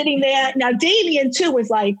 Sitting there. Now, Damien too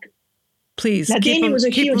was like, please. Now, Damien was a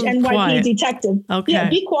huge NYPD detective. Okay. Yeah,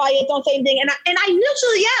 be quiet. Don't say anything. And I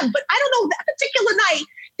usually am, but I don't know, that particular night,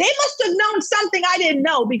 they must have known something I didn't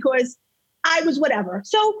know because I was whatever.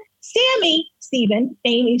 So Stephen,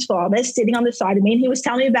 Amy's father, is sitting on the side of me, and he was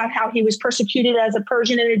telling me about how he was persecuted as a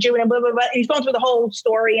Persian and a Jew and blah, blah, blah. And he's going through the whole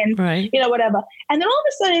story and, whatever. And then all of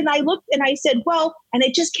a sudden I looked and I said, well, and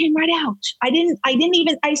it just came right out.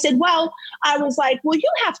 I said, well, I was like, well,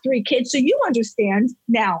 you have 3 kids, so you understand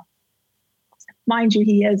now. Mind you,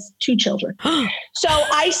 he has 2 children. So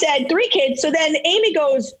I said 3 kids. So then Amy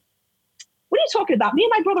goes, what are you talking about? Me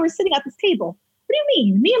and my brother are sitting at this table. What do you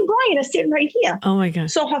mean? Me and Brian are sitting right here. Oh my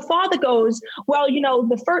God. So her father goes, well,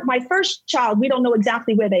 my first child, we don't know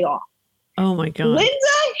exactly where they are. Oh my God. Linda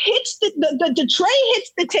hits the tray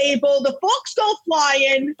hits the table. The forks go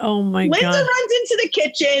flying. Oh my God. Linda runs into the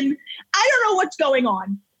kitchen. I don't know what's going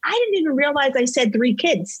on. I didn't even realize I said 3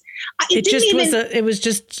 kids. It just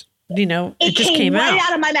came right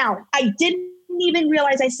out of my mouth. I didn't even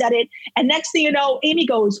realize I said it. And next thing you know, Amy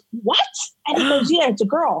goes, what? And he goes, yeah, it's a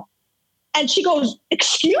girl. And she goes,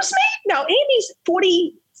 excuse me? Now, Amy's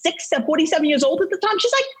 46 to 47 years old at the time.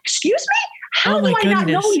 She's like, excuse me? How do I not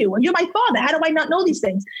know you? And you're my father. How do I not know these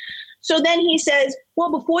things? So then he says,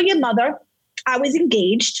 well, before your mother, I was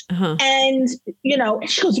engaged. And,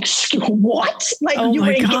 she goes, excuse what? Like you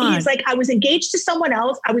were engaged. He's like, I was engaged to someone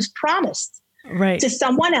else. I was promised to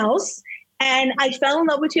someone else. And I fell in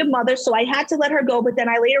love with your mother, so I had to let her go. But then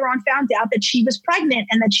I later on found out that she was pregnant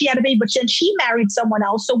and that she had a baby, but then she married someone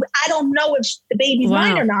else. So I don't know if the baby's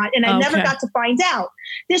mine or not. And I never got to find out.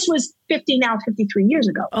 This was 53 years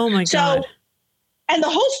ago. Oh my God. And the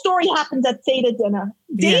whole story happens at Seder dinner.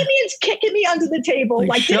 Yeah. Damien's kicking me under the table.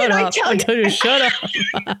 Like, didn't I tell you? Shut up.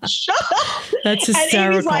 Shut up. That's hysterical.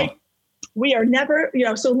 And Amy's like, we are never,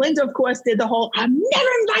 so Linda, of course, did the whole, I'm never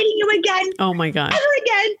inviting you again. Oh my God. Never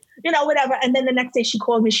again. Whatever. And then the next day she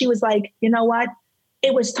called me. She was like, you know what?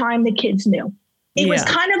 It was time the kids knew. It was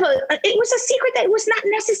kind of it was a secret that was not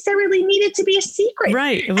necessarily needed to be a secret.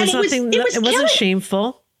 Right. It was it wasn't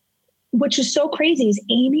shameful. Which is so crazy is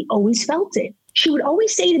Amy always felt it. She would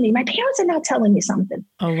always say to me, my parents are not telling me something.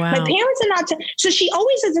 Oh, wow. My parents are not. So she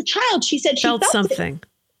always, as a child, she said she felt something.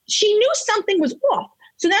 She knew something was off.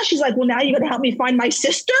 So now she's like, well, now you're going to help me find my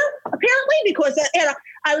sister, apparently, because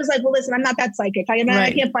I was like, well, listen, I'm not that psychic. I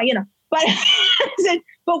can't find, but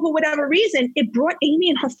but for whatever reason, it brought Amy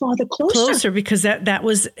and her father closer because that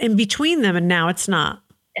was in between them. And now it's not.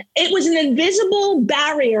 It was an invisible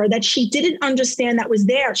barrier that she didn't understand that was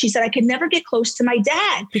there. She said, I could never get close to my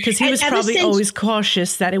dad. Because he was probably always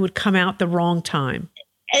cautious that it would come out the wrong time.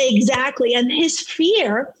 Exactly. And his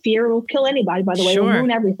fear will kill anybody, by the way, it'll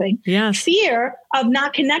ruin everything. Yes. Fear of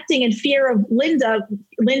not connecting and fear of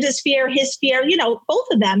Linda's fear, his fear, both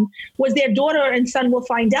of them was their daughter and son will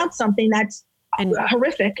find out something that's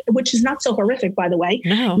horrific, which is not so horrific, by the way.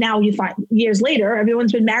 No. Now you find years later,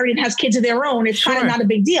 everyone's been married and has kids of their own. It's kind of not a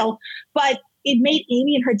big deal, but it made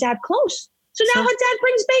Amy and her dad close. So now her dad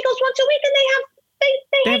brings bagels once a week and they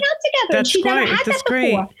hang out together. That's she great. never had That's that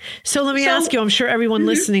before. Great. So let me ask you, I'm sure everyone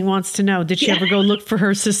listening wants to know, did she ever go look for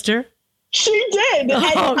her sister? She did.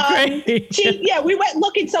 Oh, great. We went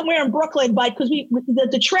looking somewhere in Brooklyn, because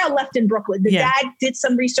the trail left in Brooklyn. The dad did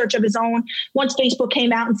some research of his own. Once Facebook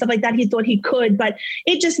came out and stuff like that, he thought he could, but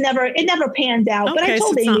it just never panned out. Okay, but I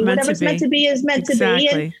told Amy, whatever's meant to be is meant to be.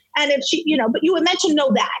 And if she, but you were meant to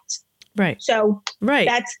know that. Right. So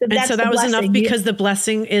that's so that the was blessing. enough, because the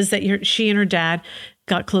blessing is that she and her dad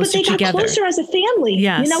got closer together. But they got closer as a family.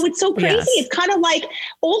 Yes. It's so crazy. Yes. It's kind of like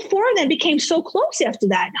all 4 of them became so close after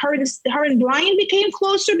that. Her and Brian became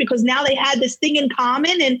closer because now they had this thing in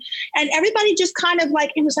common, and everybody just kind of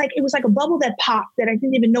like it was like a bubble that popped that I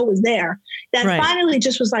didn't even know was there. That finally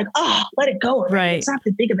just was like, oh, let it go. Right. It's not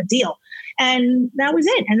that big of a deal. And that was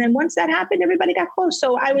it. And then once that happened, everybody got close.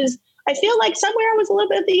 So I was I feel like somewhere I was a little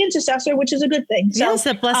bit of the intercessor, which is a good thing. So, yes,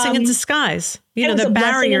 that blessing in disguise. The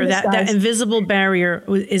barrier, that invisible barrier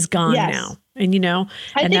is gone now. And,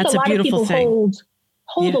 and that's a beautiful thing.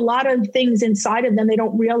 Hold a lot of things inside of them they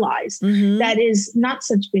don't realize. That is not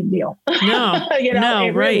such a big deal. No, no, it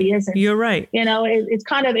right. Really isn't. You're right. It's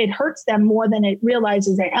kind of, it hurts them more than it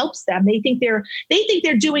realizes it helps them. They think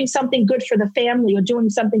they're doing something good for the family or doing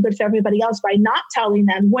something good for everybody else by not telling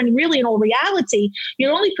them, when really in all reality,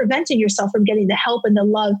 you're only preventing yourself from getting the help and the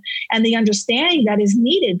love and the understanding that is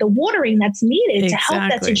needed, the watering that's needed to help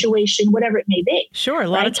that situation, whatever it may be. Sure. A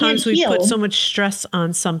lot of times we put so much stress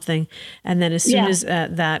on something, and then as soon as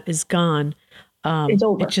that is gone, it's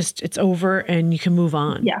over. It's over, and you can move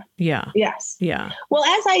on. Yeah. Yes. Yeah. Well,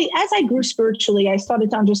 as I grew spiritually, I started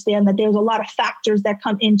to understand that there's a lot of factors that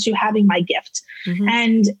come into having my gift.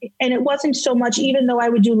 And it wasn't so much, even though I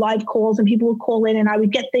would do live calls and people would call in and I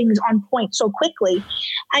would get things on point so quickly,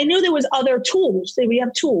 I knew there was other tools. We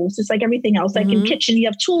have tools, just like everything else. Like in kitchen, you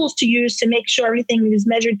have tools to use to make sure everything is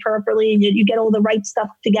measured properly and you get all the right stuff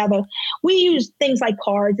together. We use things like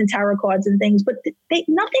cards and tarot cards and things, but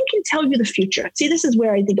nothing can tell you the future. See, this is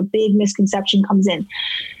where I think a big misconception comes in.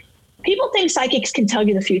 People think psychics can tell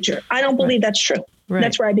you the future. I don't believe that's true. Right.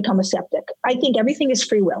 That's where I become a skeptic. I think everything is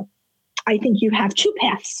free will. I think you have two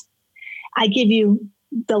paths. I give you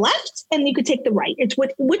the left and you could take the right. It's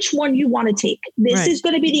which one you want to take. This is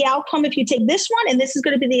going to be the outcome if you take this one, and this is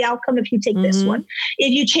going to be the outcome if you take this one.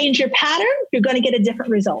 If you change your pattern, you're going to get a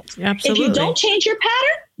different result. Absolutely. If you don't change your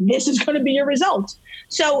pattern, this is going to be your result.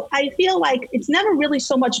 So I feel like it's never really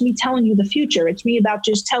so much me telling you the future. It's me about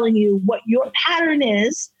just telling you what your pattern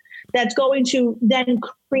is that's going to then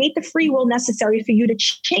create the free will necessary for you to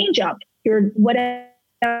change up your whatever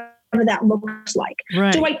that looks like.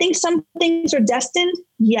 Right. Do I think some things are destined?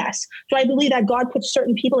 Yes. Do I believe that God puts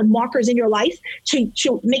certain people and markers in your life to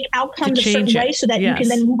make outcomes a certain way so that you can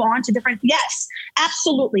then move on to different? Yes,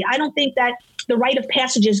 absolutely. I don't think that the rite of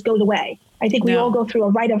passages goes away. I think we all go through a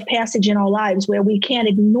rite of passage in our lives where we can't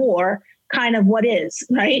ignore kind of what is,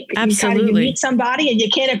 right? Absolutely. You meet somebody and you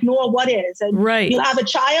can't ignore what is. And you have a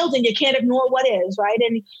child and you can't ignore what is, right?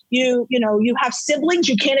 And you have siblings,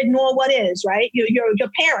 you can't ignore what is, right? Your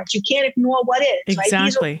parents, you can't ignore what is, right?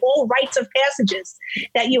 These are all rites of passages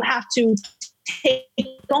that you have to take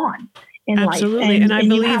on in life. And I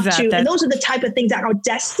believe that. And those are the type of things that are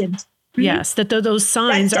destined. Yes, that those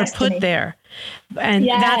signs are put there. And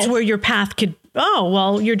that's where your path could,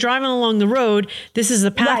 you're driving along the road. This is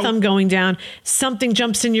the path I'm going down. Something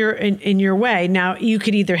jumps in your way. Now you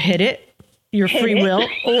could either hit it, your free will,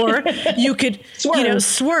 or you could,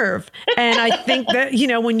 swerve. And I think that,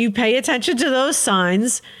 when you pay attention to those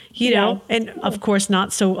signs, and of course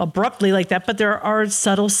not so abruptly like that, but there are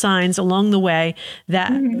subtle signs along the way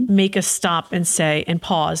that make us stop and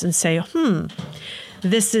pause and say,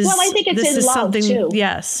 this is, I think it's in love something too.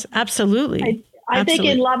 Yes, absolutely. I think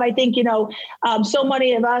in love, so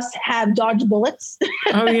many of us have dodged bullets.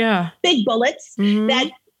 Oh yeah. Big bullets that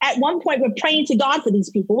at one point we're praying to God for these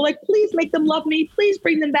people. We're like, please make them love me. Please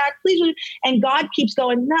bring them back. Please. And God keeps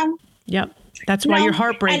going, no. Yep. That's why your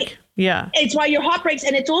heart breaks. Yeah. It's why your heart breaks.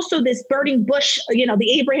 And it's also this burning bush,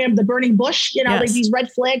 the burning bush, like these red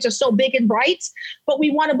flags are so big and bright, but we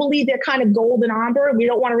want to believe they're kind of gold and amber. We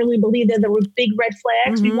don't want to really believe they're the big red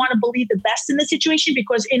flags. We want to believe the best in the situation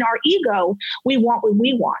because in our ego, we want what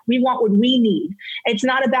we want. We want what we need. It's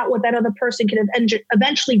not about what that other person can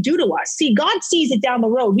eventually do to us. See, God sees it down the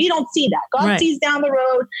road. We don't see that. God sees down the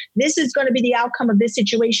road. This is going to be the outcome of this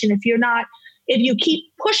situation. If you keep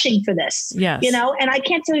pushing for this, and I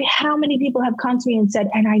can't tell you how many people have come to me and said,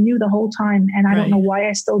 and I knew the whole time, and I don't know why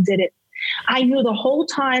I still did it. I knew the whole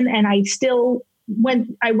time and I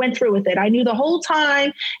went through with it. I knew the whole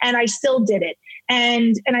time and I still did it.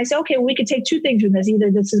 And I said, okay, well, we could take two things from this.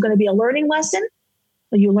 Either this is going to be a learning lesson,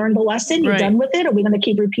 or you learned the lesson, you're done with it, or we're going to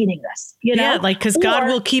keep repeating this, Yeah, because God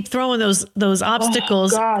will keep throwing those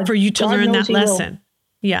obstacles for you to learn that lesson.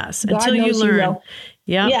 Yes, until you learn.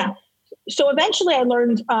 Yeah. So eventually I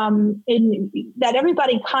learned that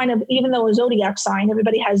everybody kind of, even though a zodiac sign,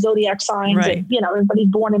 everybody has zodiac signs, and, everybody's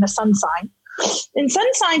born in a sun sign. And sun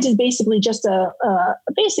signs is basically just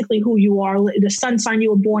basically who you are, the sun sign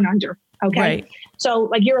you were born under. Okay. Right. So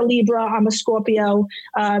like you're a Libra, I'm a Scorpio.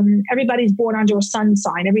 Everybody's born under a sun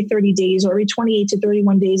sign. Every 30 days or every 28 to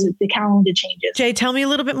 31 days, the calendar changes. Jay, tell me a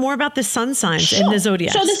little bit more about the sun signs and the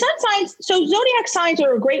zodiac. So the sun signs, so zodiac signs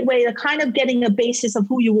are a great way to kind of getting a basis of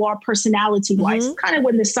who you are personality wise. Kind of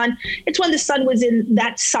when the sun was in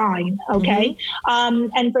that sign. Okay.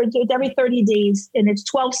 And for every 30 days, and it's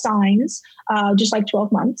 12 signs, just like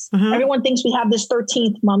 12 months. Everyone thinks we have this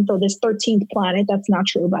 13th month or this 13th planet. That's not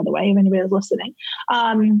true, by the way, if anybody's listening.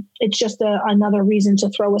 It's just another reason to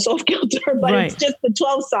throw us off kilter, but it's just the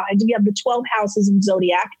 12 signs. We have the 12 houses in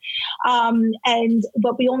zodiac.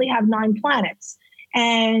 But we only have 9 planets.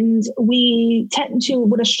 And we tend to,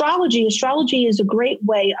 with astrology is a great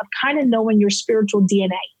way of kind of knowing your spiritual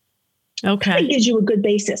DNA. Okay. It gives you a good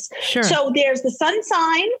basis. Sure. So there's the sun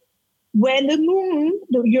sign, when the moon,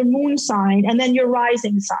 your moon sign, and then your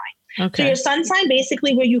rising sign. Okay. So your sun sign,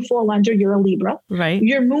 basically where you fall under, you're a Libra. Right.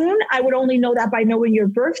 Your moon, I would only know that by knowing your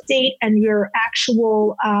birth date and your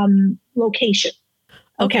actual location.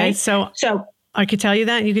 Okay. So I could tell you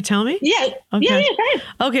that and you could tell me? Yeah. Okay. Yeah. Right.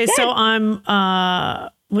 Okay. So I'm,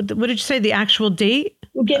 what did you say? The actual date?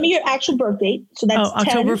 Well, give me your actual birth date. So that's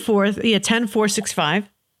October 4th. Yeah. 10/4/65.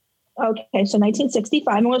 Okay. So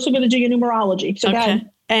 1965. I'm also going to do your numerology. So okay.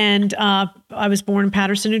 And I was born in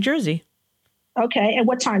Paterson, New Jersey. Okay. And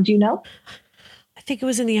what time? Do you know? I think it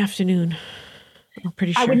was in the afternoon. I'm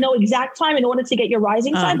pretty sure. I would know exact time in order to get your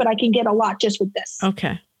rising sign, but I can get a lot just with this.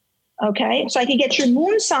 Okay. Okay. So I can get your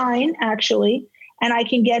moon sign actually, and I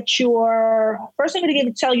can get first I'm going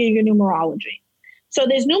to tell you your numerology. So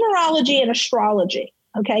there's numerology and astrology.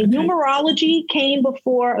 Okay. Numerology came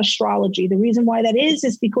before astrology. The reason why that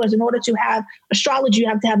is because in order to have astrology, you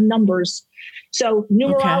have to have numbers. So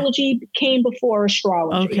numerology came before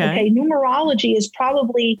astrology. Okay. Numerology is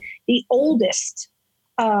probably the oldest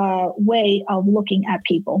way of looking at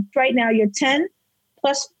people. Right now, you're 10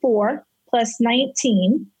 plus 4 plus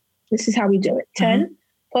 19. This is how we do it. 10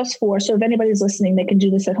 plus 4. So if anybody's listening, they can do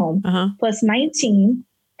this at home. Plus 19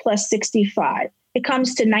 plus 65. It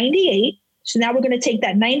comes to 98. So now we're going to take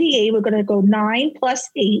that 98. We're going to go 9 plus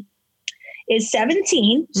 8 is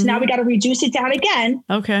 17. So now we got to reduce it down again.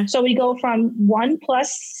 Okay. So we go from 1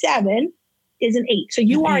 plus 7 is an 8. So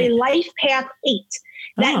you are a life path 8.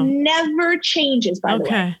 That never changes, by the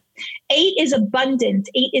way. 8 is abundant.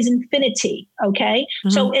 8 is infinity. Okay.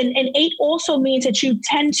 So, and 8 also means that you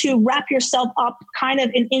tend to wrap yourself up kind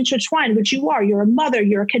of in intertwined, which you are. You're a mother,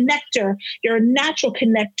 you're a connector, you're a natural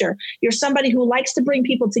connector. You're somebody who likes to bring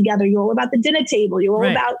people together. You're all about the dinner table. You're all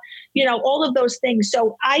about, all of those things.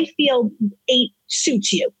 So I feel 8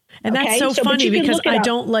 suits you. And that's so funny because I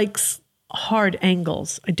don't like hard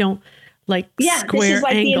angles. I don't like square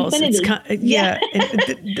angles. It's that's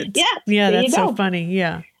so funny.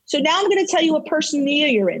 Yeah. So now I'm going to tell you what person year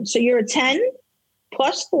you're in. So you're a 10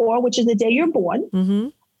 plus 4, which is the day you're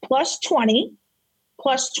born, plus 20,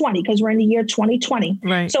 plus 20, because we're in the year 2020.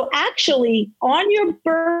 Right. So actually on your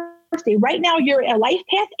birthday, right now you're a life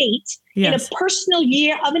path 8 in a personal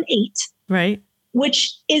year of an 8, right?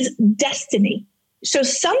 Which is destiny. So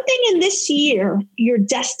something in this year you're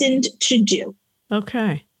destined to do.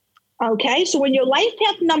 Okay. Okay. So when your life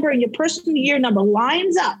path number and your personal year number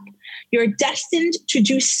lines up, you're destined to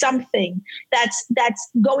do something that's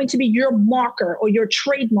going to be your marker or your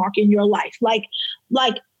trademark in your life. Like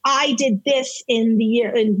I did this in the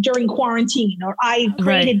year during quarantine, or I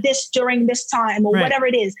created this during this time, or whatever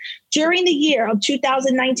it is. During the year of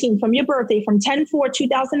 2019, from your birthday, from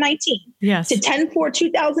 10/4/2019 to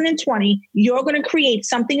 10/4/2020, you're going to create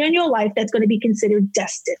something in your life that's going to be considered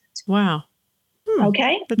destined. Wow.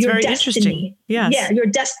 Okay. That's your very interesting. Yes. Yeah. Your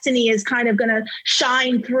destiny is kind of going to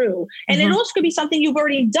shine through. And it also could be something you've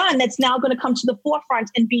already done that's now going to come to the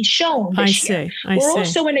forefront and be shown this year. We're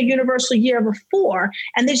also in a universal year of a 4.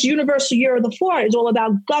 And this universal year of the 4 is all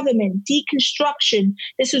about government, deconstruction.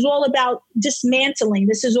 This is all about dismantling.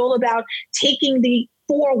 This is all about taking the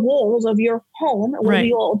 4 walls of your home. What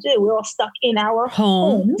we all do. We're all stuck in our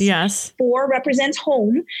homes. Yes. 4 represents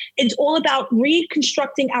home. It's all about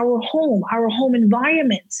reconstructing our home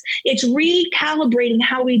environments. It's recalibrating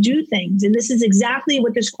how we do things. And this is exactly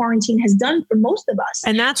what this quarantine has done for most of us.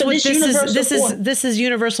 And that's what this is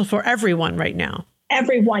universal for everyone right now.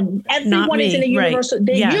 Everyone is in a universal.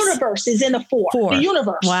 The universe is in a 4. The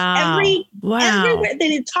universe. Wow. Everywhere,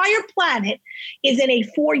 the entire planet is in a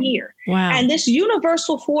 4 year. Wow. And this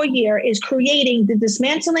universal 4 year is creating the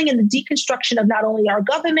dismantling and the deconstruction of not only our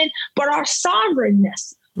government, but our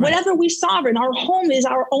sovereignness. Whatever we sovereign, our home is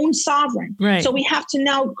our own sovereign. Right. So we have to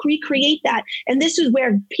now recreate that. And this is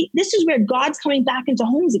where God's coming back into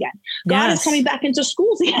homes again. God is coming back into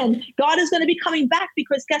schools again. God is going to be coming back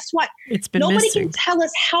because guess what? Nobody can tell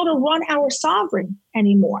us how to run our sovereign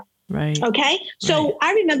anymore. Right. Okay. So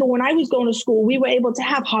I remember when I was going to school, we were able to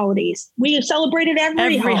have holidays. We celebrated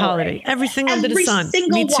every holiday. Everything under the sun.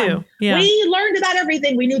 Me too. Yeah. We learned about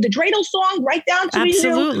everything. We knew the dreidel song right down to we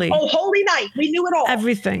knew, Holy Night. We knew it all.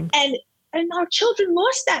 Everything. And our children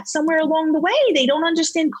lost that somewhere along the way. They don't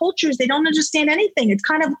understand cultures. They don't understand anything. It's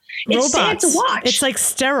kind of, it's sad to watch. It's like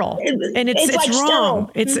sterile. And it's like wrong.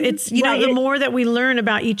 Sterile. It's you know, the more that we learn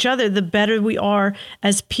about each other, the better we are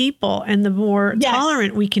as people and the more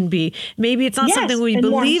tolerant we can be. Maybe it's not something we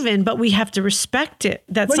believe in, but we have to respect it,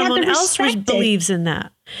 that someone else believes in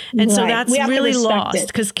that. And so that's really lost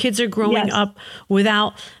because kids are growing up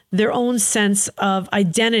without their own sense of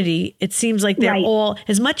identity. It seems like they're all,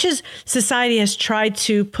 as much as society has tried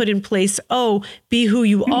to put in place, be who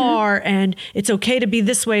you are, and it's okay to be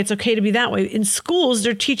this way, it's okay to be that way. In schools,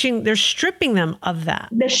 they're stripping them of that.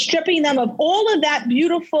 They're stripping them of all of that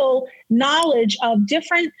beautiful knowledge of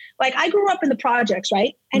different, like I grew up in the projects,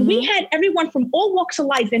 right? And we had everyone from all walks of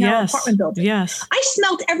life in our apartment building. Yes. I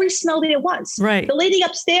smelled every smell there was. Right. The lady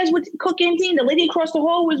upstairs would cook Indian. The lady across the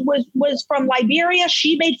hall was from Liberia.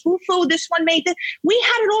 She made fufu. This one made this. We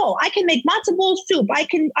had it all. I can make matzo ball soup. I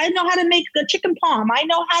know how to make a chicken palm. I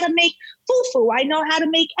know how to make fufu. I know how to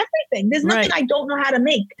make everything. There's nothing I don't know how to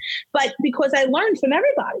make. But because I learned from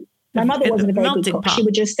everybody. My mother wasn't a very good cook. She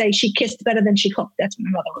would just say she kissed better than she cooked. That's what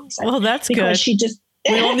my mother would say. Well, that's because good. She just...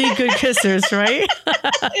 We all need good kissers, right?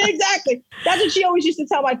 Exactly. That's what she always used to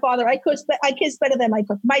tell my father. I kiss better than I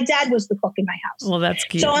cook. My dad was the cook in my house. Well, that's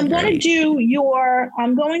cute. So I'm going to do your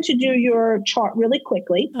chart really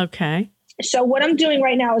quickly. Okay. So what I'm doing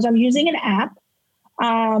right now is I'm using an app.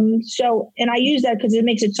 And I use that because it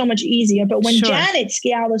makes it so much easier. But when Janet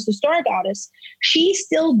Skialis, the star goddess, she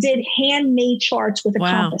still did handmade charts with a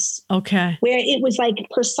compass. Okay. Where it was like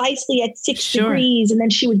precisely at 6 degrees. And then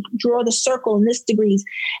she would draw the circle in this degrees.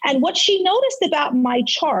 And what she noticed about my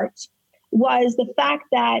chart was the fact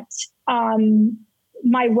that,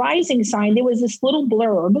 my rising sign, there was this little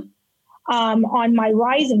blurb, on my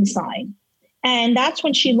rising sign. And that's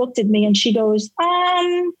when she looked at me and she goes,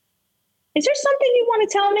 is there something you want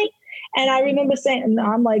to tell me? And I remember saying, and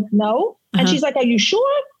I'm like, no. And she's like, are you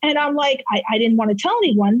sure? And I'm like, I didn't want to tell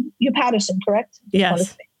anyone. You're Patterson, correct?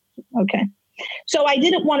 Yes. Okay. So I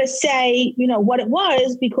didn't want to say, what it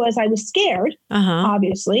was because I was scared,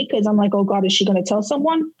 obviously, because I'm like, oh God, is she going to tell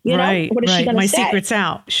someone? Right. What is she going to say? My secret's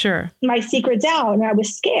out. Sure. My secret's out. And I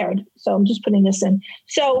was scared. So I'm just putting this in.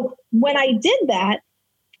 So when I did that,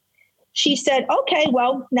 she said, okay,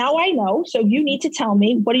 well, now I know. So you need to tell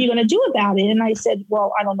me, what are you going to do about it? And I said,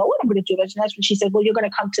 well, I don't know what I'm going to do. And that's when she said, well, you're going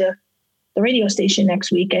to come to the radio station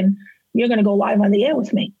next week and you're going to go live on the air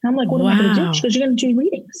with me. And I'm like, what am I going to do? She goes, you're going to do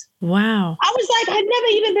readings. Wow. I was like, I've never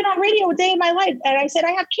even been on radio a day in my life. And I said,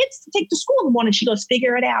 I have kids to take to school in the morning. She goes,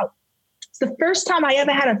 figure it out. It's the first time I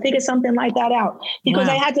ever had to figure something like that out because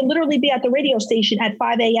I had to literally be at the radio station at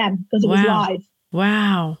 5 a.m. because it was live.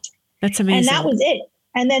 Wow. That's amazing. And that was it.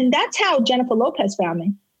 And then that's how Jennifer Lopez found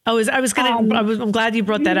me. I'm glad you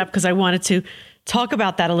brought that up because I wanted to talk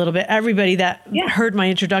about that a little bit. Everybody that heard my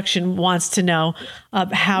introduction wants to know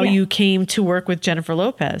how you came to work with Jennifer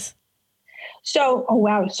Lopez. So,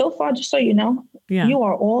 so far, just so you know, you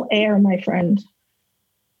are all air, my friend.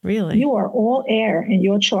 Really? You are all air in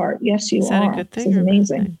your chart. Yes, you are. Is that a good thing? This is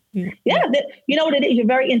amazing. You know what it is? You're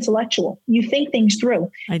very intellectual. You think things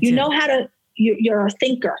through. You know how to... You're a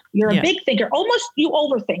thinker. You're a big thinker. Almost you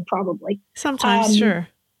overthink probably. Sometimes, sure.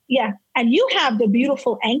 Yeah. And you have the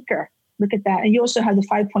beautiful anchor. Look at that. And you also have the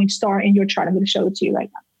 5-point star in your chart. I'm going to show it to you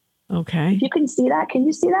right now. Okay. If you can see that, can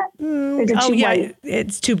you see that? Bright?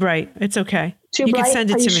 It's too bright. It's okay. You can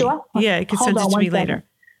send it to me. Sure? Yeah, you can send it to me later.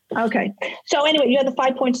 Okay. So anyway, you have the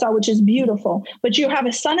 5-point star, which is beautiful. But you have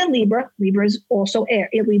a sun in Libra. Libra is also air.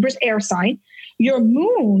 Libra's air sign. Your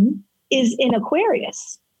moon is in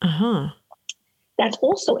Aquarius. Uh-huh. That's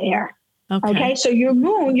also air. Okay. So your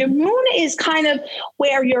moon is kind of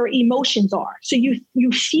where your emotions are. So you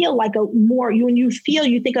feel like you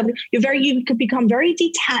could become very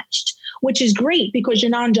detached, which is great because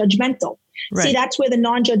you're non-judgmental. Right. See, that's where the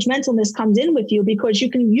non-judgmentalness comes in with you because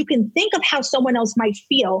you can think of how someone else might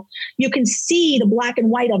feel. You can see the black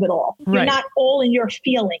and white of it all. Right. You're not all in your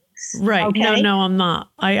feelings. Right. Okay? No, I'm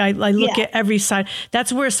not. I look at every side.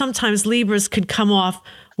 That's where sometimes Libras could come off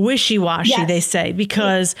wishy-washy, they say,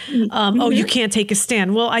 because, you can't take a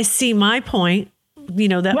stand. Well, I see my point.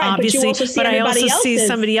 that right, obviously, but I also see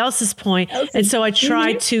somebody else's point. And so I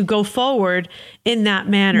try to go forward in that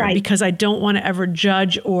manner because I don't want to ever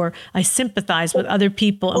judge, or I sympathize with other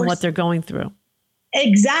people and what they're going through.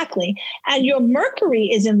 Exactly. And your Mercury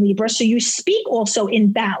is in Libra. So you speak also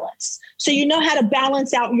in balance. So you know how to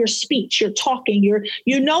balance out your speech, your talking,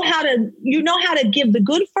 you know how to give the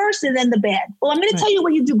good first and then the bad. Well, I'm going to tell you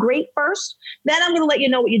what you do great first. Then I'm going to let you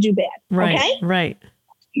know what you do bad. Right. Okay. Right.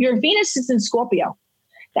 Your Venus is in Scorpio.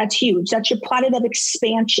 That's huge. That's your planet of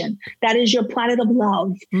expansion. That is your planet of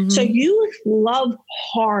love. Mm-hmm. So you love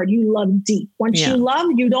hard. You love deep. Once you love,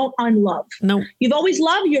 you don't unlove. No. You've always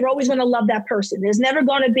loved. You're always going to love that person. There's never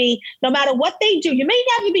going to be, no matter what they do, you may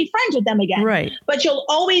never be friends with them again. Right. But you'll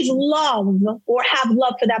always love or have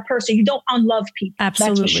love for that person. You don't unlove people.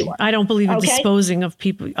 Absolutely. That's for sure. I don't believe in disposing of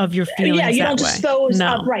people, of your feelings. Yeah, you don't dispose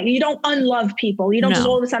of, right. You don't unlove people. You don't just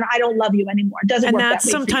all of a sudden, I don't love you anymore. It doesn't work that way. And that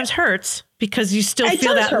sometimes hurts. Because you still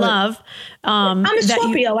feel that hurt. Love. I'm a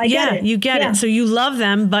Scorpio. I get it. You get it. So you love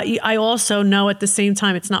them, but I also know at the same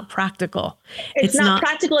time it's not practical. It's not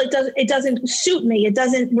practical. It doesn't suit me. It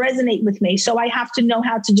doesn't resonate with me. So I have to know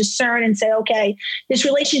how to discern and say, okay, this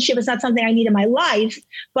relationship is not something I need in my life,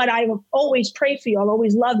 but I will always pray for you. I'll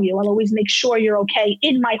always love you. I'll always make sure you're okay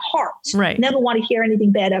in my heart. Right. Never want to hear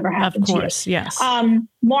anything bad ever happen to you. Of course, yes.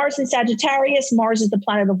 Mars in Sagittarius. Mars is the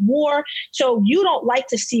planet of war. So you don't like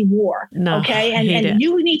to see war. No, okay. And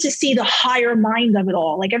you need to see the higher mind of it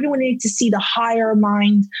all. Like everyone needs to see the higher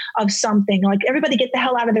mind of something. Like everybody get the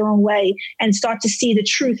hell out of their own way and start to see the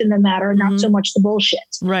truth in the matter, not so much the bullshit.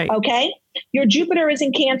 Right. Okay. Your Jupiter is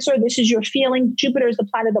in Cancer. This is your feeling. Jupiter is the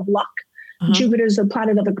planet of luck. Jupiter is the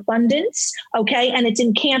planet of abundance. Okay. And it's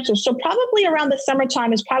in Cancer. So probably around the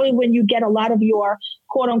summertime is probably when you get a lot of your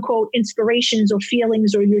quote unquote inspirations or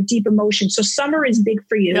feelings or your deep emotions. So summer is big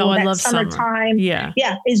for you. Oh, I love summertime. Yeah,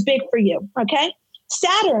 is big for you. Okay.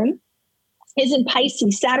 Saturn is in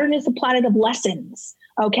Pisces. Saturn is the planet of lessons.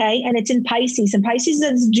 Okay. And it's in Pisces, and Pisces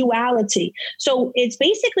is duality. So it's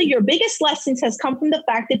basically your biggest lessons has come from the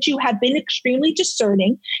fact that you have been extremely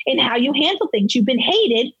discerning in how you handle things. You've been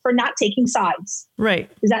hated for not taking sides. Right.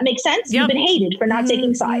 Does that make sense? Yep. You've been hated for not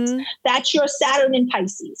taking sides. That's your Saturn in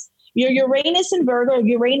Pisces. Your Uranus in Virgo.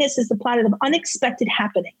 Uranus is the planet of unexpected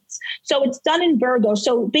happenings. So it's done in Virgo.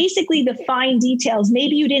 So basically the fine details,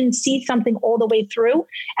 maybe you didn't see something all the way through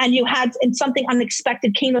and something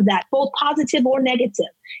unexpected came of that, both positive or negative.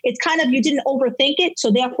 It's kind of, you didn't overthink it. So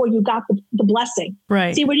therefore you got the blessing.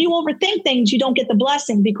 Right. See, when you overthink things, you don't get the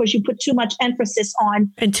blessing because you put too much emphasis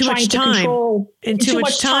on and too much time control and too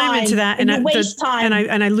much time into that. And you waste time.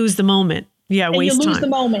 And I lose the moment. Yeah, and you lose the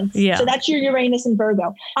moment. Yeah. So that's your Uranus and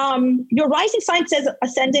Virgo. Your rising sign says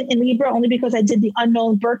ascendant in Libra only because I did the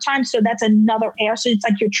unknown birth time. So that's another air. So it's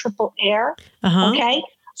like your triple air. Okay.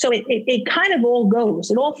 So it kind of all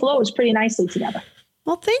goes. It all flows pretty nicely together.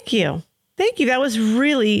 Well, thank you. Thank you. That was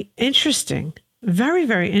really interesting. Very,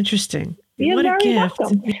 very interesting. You're what very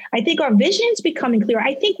welcome. I think our vision's becoming clear.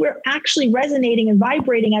 I think we're actually resonating and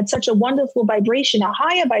vibrating at such a wonderful vibration. A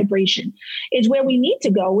higher vibration is where we need to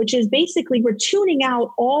go, which is basically we're tuning out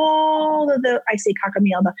all of the, I say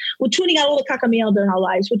cacamielda. We're tuning out all the cacamielda in our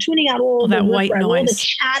lives. We're tuning out all that white noise, all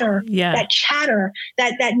the chatter,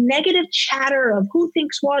 that negative chatter of who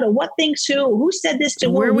thinks what or what thinks who said this to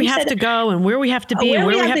where we have to go and where we have to be and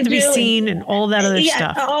where we have to be seen and all that other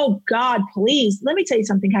stuff. Oh God, please. Let me tell you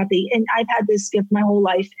something, Kathy. And I've had this gift my whole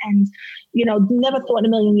life and, never thought in a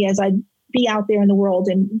million years I'd be out there in the world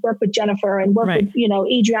and work with Jennifer and work with,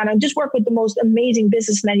 Adriana and just work with the most amazing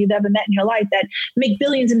businessmen you've ever met in your life that make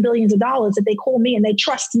billions and billions of dollars that they call me and they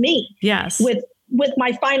trust me. Yes. With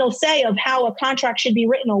my final say of how a contract should be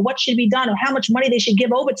written or what should be done or how much money they should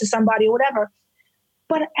give over to somebody or whatever.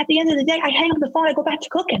 But at the end of the day, I hang up the phone, I go back to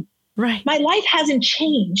cooking. Right. My life hasn't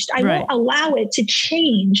changed. I won't allow it to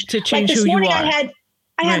change. To change like this who morning you are.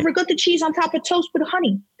 I had ricotta cheese on top of toast with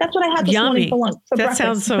honey. That's what I had this morning for lunch. For breakfast.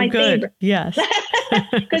 Sounds so my good. Favorite. Yes.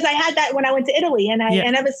 Because I had that when I went to Italy and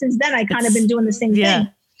and ever since then I kind of been doing the same thing.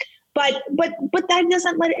 But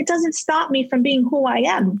that doesn't stop me from being who I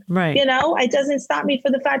am. Right. It doesn't stop me for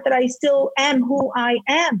the fact that I still am who I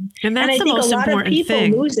am. And that's I the think most a lot important of people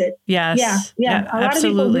thing. lose it. Yes. Yeah. A lot of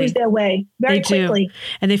people lose their way very quickly. Do.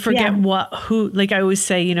 And they forget like I always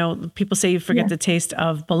say, people say you forget the taste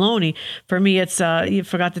of bologna. For me, it's you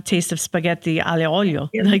forgot the taste of spaghetti alle olio.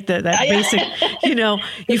 Like that basic,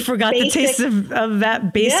 you forgot the taste of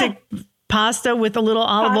that basic pasta with a little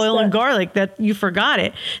olive oil and garlic, that you forgot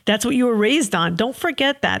it. That's what you were raised on. Don't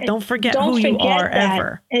forget that. Don't forget who you are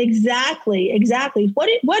ever. Exactly. What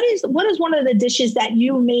is one of the dishes that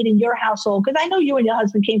you made in your household? Because I know you and your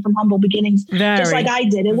husband came from humble beginnings, just like I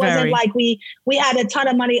did. It wasn't like we had a ton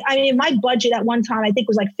of money. I mean, my budget at one time, I think,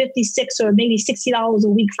 was like $56 or maybe $60 a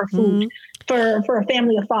week for food. For a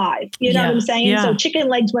family of 5, you know what I'm saying? So chicken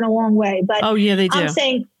legs went a long way, but they do. I'm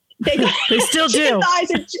saying they still do.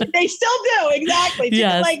 They still do. Exactly.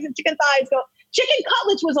 Chicken legs and chicken thighs go. Chicken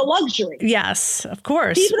cutlets was a luxury. Yes, of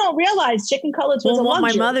course. People don't realize chicken cutlets was a luxury.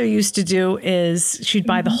 What my mother used to do is she'd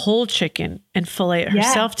buy the whole chicken and fillet it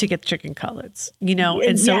herself to get chicken cutlets, you know?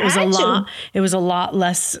 And so it was a lot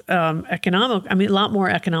less economical. I mean, a lot more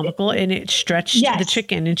economical, and it stretched the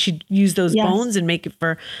chicken, and she'd use those bones and make it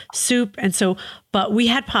for soup. And so, but we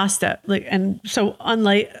had pasta, and so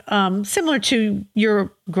unlike, similar to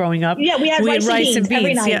your growing up, we had rice and beans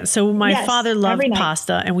every night. Yeah. So my father loved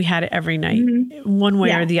pasta, and we had it every night, one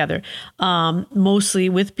way or the other, mostly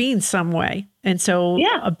with beans some way. And so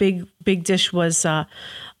a big dish was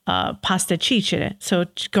pasta cicere. So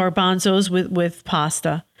garbanzos with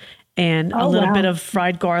pasta. And a little bit of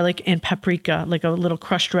fried garlic and paprika, like a little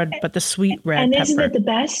crushed red, but the sweet red pepper. And isn't it the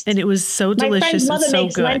best? And it was so delicious and so good. My friend's mother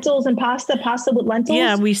makes lentils and pasta with lentils.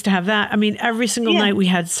 Yeah, we used to have that. I mean, every single night we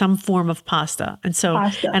had some form of pasta. And so,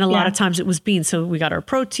 and a lot of times it was beans. So we got our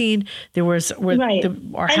protein. There was,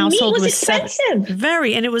 our household was expensive.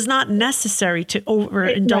 Very, and it was not necessary to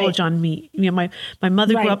overindulge on meat. You know, my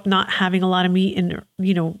mother grew up not having a lot of meat, and,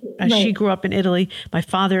 you know, she grew up in Italy, my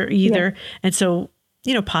father either. And so,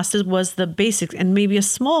 you know, pasta was the basics, and maybe a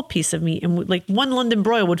small piece of meat. And like one London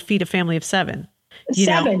broil would feed a family of 7.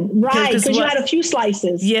 Right. Because you had a few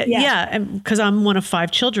slices. Yeah. And because I'm one of 5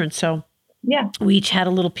 children. So we each had a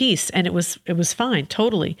little piece, and it was fine.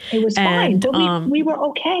 Totally. It was fine. But we were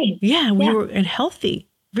okay. Yeah. We were healthy.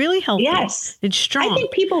 Really healthy. Yes. And strong. I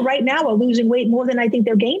think people right now are losing weight more than I think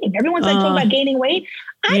they're gaining. Everyone's like talking about gaining weight.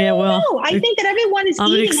 I don't know. I think that everyone is eating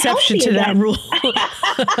healthy. I'm an exception to that rule.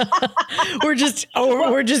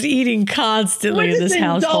 we're just eating constantly in this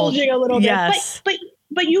household. We're just indulging a little bit. Yes.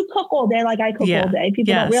 But you cook all day, like I cook all day.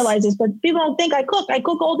 People don't realize this, but people don't think I cook. I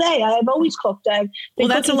cook all day. I've always cooked. Well,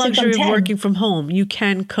 that's a luxury of working from home. You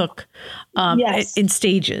can cook in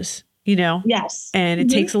stages. You know? Yes. And it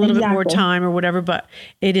takes a little bit more time or whatever, but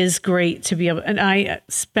it is great to be able, and I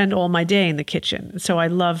spend all my day in the kitchen. So I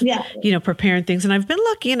love, you know, preparing things. And I've been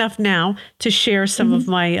lucky enough now to share some of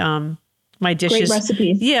my, my dishes. Great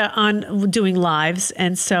recipes. Yeah. On doing lives.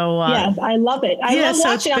 And so, yes, I love it. I love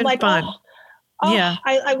watching. I'm like, fun.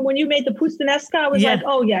 I when you made the puttanesca, I was like,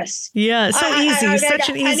 oh yes. Yeah. So easy. Such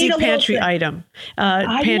an easy pantry item.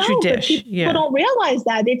 Pantry dish. People don't realize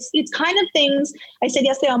that. It's kind of things I said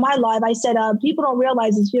yesterday on my live. I said, people don't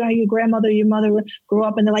realize it's, you know, your grandmother, your mother grew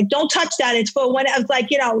up and they're like, don't touch that. It's for when it's like,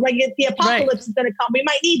 you know, like the apocalypse is going to come. We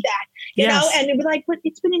might need that, you know? And it was like, but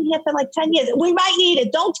it's been in here for like 10 years. We might need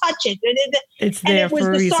it. Don't touch it. It's there for a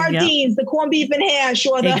reason. And it was the sardines, the corned beef and hash,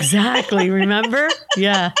 or the exactly. Remember?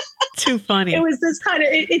 Yeah. Too funny. It was this kind of,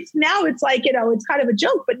 it's now it's like, you know, it's kind of a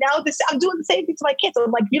joke, but now I'm doing the same thing to my kids.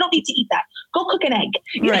 I'm like, you don't need to eat that. Go cook an egg.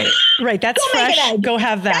 Right. That's fresh. Go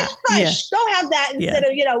have that. That's fresh. Go have that instead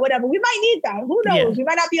of, you know, whatever. We might need that. Who knows? We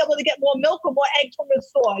might not be able to get more milk or more eggs from the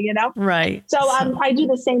store, you know? Right. So I do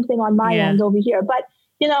the same thing on my end over here. But,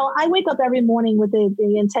 you know, I wake up every morning with the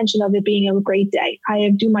intention of it being a great day. I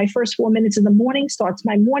do my first 4 minutes in the morning, starts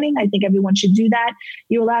my morning. I think everyone should do that.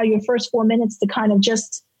 You allow your first 4 minutes to kind of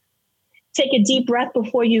just take a deep breath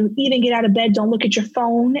before you even get out of bed. Don't look at your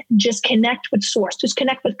phone. Just connect with source. Just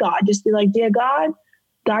connect with God. Just be like, dear God,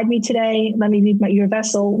 guide me today. Let me be your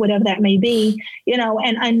vessel, whatever that may be. You know,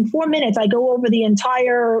 and in 4 minutes, I go over the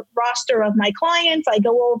entire roster of my clients. I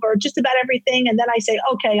go over just about everything. And then I say,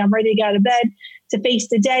 okay, I'm ready to get out of bed to face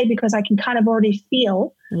the day, because I can kind of already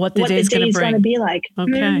feel what the day's going to be like.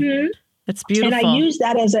 Okay. Mm-hmm. That's beautiful. And I use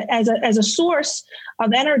that as a source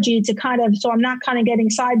of energy to kind of, so I'm not kind of getting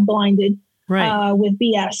side blinded with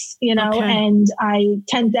BS, you know, and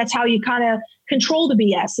that's how you kind of control the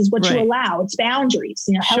BS, is what you allow. It's boundaries,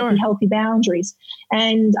 you know, healthy boundaries.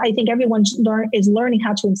 And I think everyone is learning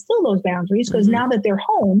how to instill those boundaries, because now that they're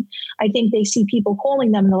home, I think they see people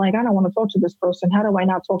calling them and they're like, I don't want to talk to this person. How do I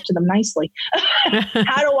not talk to them nicely?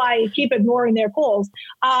 How do I keep ignoring their calls?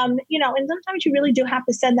 You know, and sometimes you really do have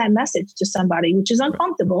to send that message to somebody, which is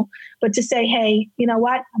uncomfortable, but to say, hey, you know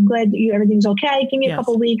what? I'm glad that everything's okay. Give me a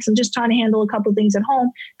couple of weeks. I'm just trying to handle a couple of things at home.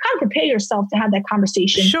 Kind of prepare yourself to have that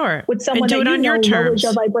conversation with someone that you know lowers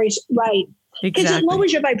your vibration. Right. Because it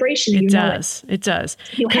lowers your vibration. It does. It does.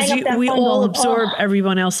 Because we all absorb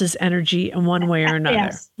everyone else's energy in one way or another.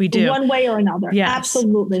 Yes. We do. One way or another. Yes.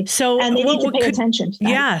 Absolutely. So, and they need to pay attention to that.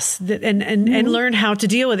 Yes. And learn how to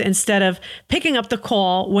deal with it instead of picking up the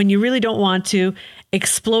call when you really don't want to,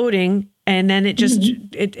 exploding, and then it just,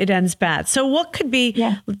 it ends bad. So what could be,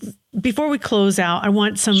 before we close out, I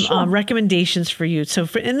want some recommendations for you. So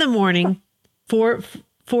in the morning, 4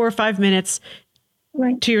 or 5 minutes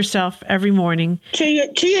to yourself every morning.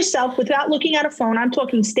 To yourself without looking at a phone. I'm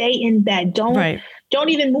talking stay in bed. Don't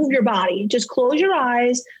even move your body. Just close your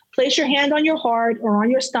eyes, place your hand on your heart or on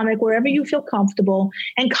your stomach, wherever you feel comfortable,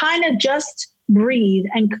 and kind of just breathe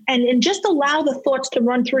and just allow the thoughts to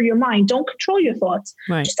run through your mind. Don't control your thoughts.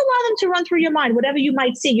 Just allow them to run through your mind. Whatever you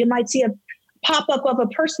might see. You might see a pop-up of a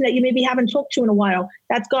person that you maybe haven't talked to in a while.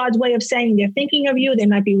 That's God's way of saying they're thinking of you. They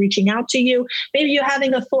might be reaching out to you. Maybe you're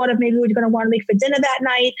having a thought of maybe what you're going to want to make for dinner that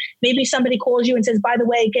night. Maybe somebody calls you and says, by the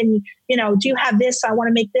way, do you have this? I want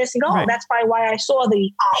to make this. And go, that's probably why I saw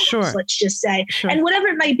the olives, let's just say. And whatever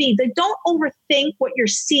it might be, don't overthink what you're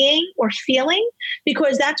seeing or feeling,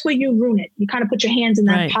 because that's where you ruin it. You kind of put your hands in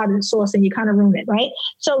that pot of the sauce and you kind of ruin it, right?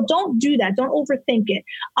 So don't do that. Don't overthink it.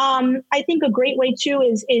 I think a great way too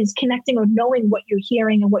is connecting or knowing what you're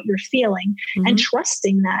hearing and what you're feeling and trusting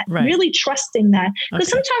that, really trusting that. Because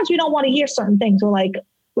sometimes we don't want to hear certain things. We're like,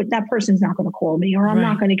 that person's not going to call me, or I'm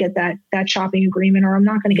not going to get that shopping agreement, or I'm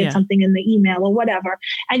not going to get something in the email or whatever.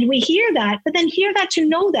 And we hear that, but then hear that to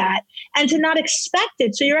know that and to not expect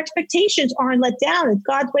it. So your expectations aren't let down. It's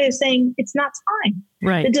God's way of saying it's not time.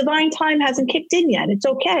 The divine time hasn't kicked in yet. It's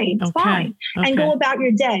okay. It's fine. And go about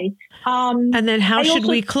your day. And then how should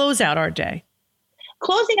we close out our day?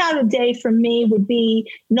 Closing out a day for me would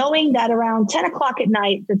be knowing that around 10 o'clock at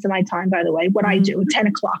night, that's my time, by the way, what I do at 10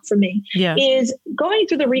 o'clock for me is going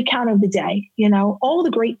through the recount of the day, all the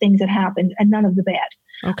great things that happened and none of the bad.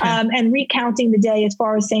 And recounting the day as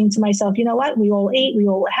far as saying to myself, you know what, we all ate, we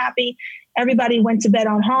all were happy. Everybody went to bed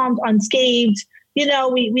unharmed, unscathed. I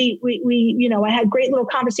had great little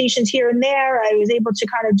conversations here and there. I was able to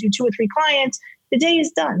kind of do 2 or 3 clients. The day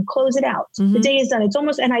is done. Close it out. The day is done. It's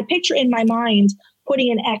almost, and I picture in my mind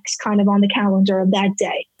putting an X kind of on the calendar of that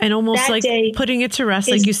day. And almost that like putting it to rest,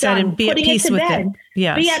 like you said, and be at peace with it.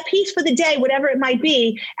 Yes. Be at peace for the day, whatever it might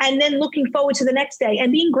be. And then looking forward to the next day and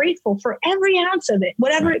being grateful for every ounce of it,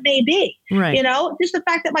 whatever it may be. Just the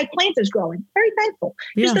fact that my plant is growing, very thankful.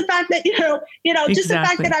 Just the fact that, just the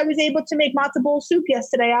fact that I was able to make matzo ball soup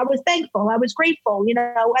yesterday. I was thankful. I was grateful.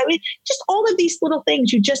 Just all of these little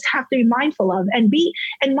things you just have to be mindful of and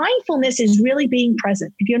mindfulness is really being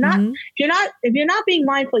present. If you're not being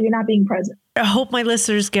mindful, you're not being present. I hope my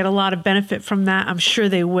listeners get a lot of benefit from that. I'm sure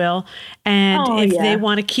they will. And if they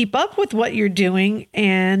want to keep up with what you're doing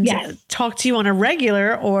and talk to you on a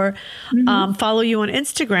regular or follow you on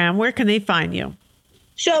Instagram, where can they find you?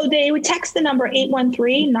 So they would text the number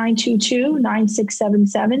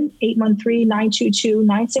 813-922-9677,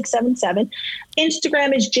 813-922-9677.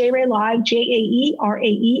 Instagram is JRae Live,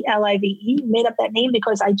 JAERAELIVE. Made up that name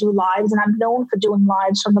because I do lives, and I'm known for doing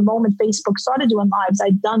lives. From the moment Facebook started doing lives,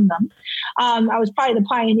 I've done them. I was probably the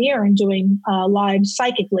pioneer in doing lives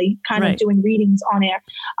psychically, kind of doing readings on air.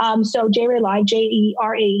 So JRae Live,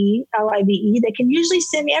 JERAELIVE. They can usually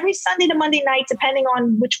send me every Sunday to Monday night, depending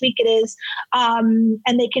on which week it is.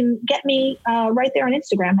 And they can get me right there on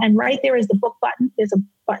Instagram. And right there is the book button. There's a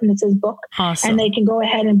button that says book. Awesome. And they can go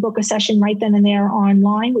ahead and book a session right then and there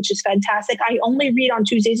online, which is fantastic. I only read on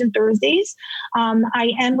Tuesdays and Thursdays.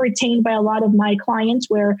 I am retained by a lot of my clients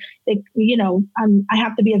where they, I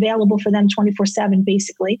have to be available for them 24/7,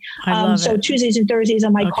 basically. So Tuesdays and Thursdays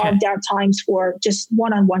are my carved out times for just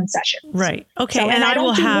one-on-one sessions. Right. Okay. So, and I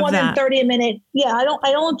don't do more than 30 minute. Yeah.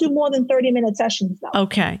 I don't do more than 30-minute sessions though.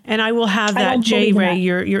 Okay. And I will have that JRae,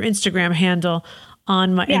 your Instagram handle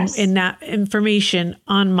on my, in that information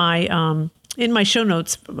on my, in my show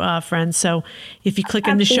notes, friends. So if you click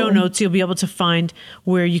in the show notes, you'll be able to find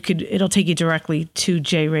where it'll take you directly to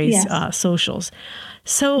JRae's socials.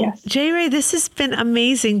 So JRae, this has been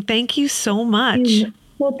amazing. Thank you so much.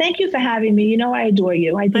 Well, thank you for having me. I adore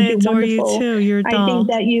you. I think you're wonderful. You too. You're a doll. I think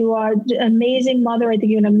that you are an amazing mother. I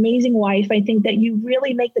think you're an amazing wife. I think that you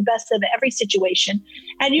really make the best of every situation,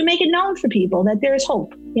 and you make it known for people that there is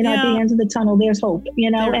hope. At the end of the tunnel, there's hope.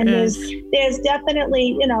 There's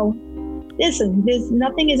definitely, listen,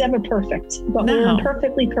 nothing is ever perfect, but we're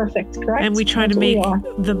imperfectly perfect, correct? And we try to make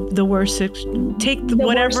the worst, take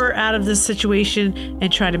whatever worst out of the situation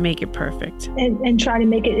and try to make it perfect. And try to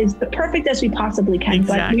make it as perfect as we possibly can.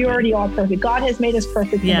 Exactly. But we already are perfect. God has made us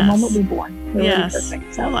perfect from the moment we're born. We're yes. already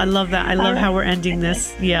perfect. So I love that. I love how we're ending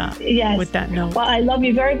this. Yeah. Yes. With that note. Well, I love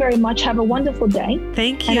you very, very much. Have a wonderful day.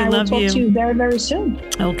 Thank you. And I will love talk to you very, very soon.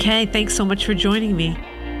 Okay. Thanks so much for joining me.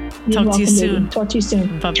 You're Talk to you soon. Baby. Talk to you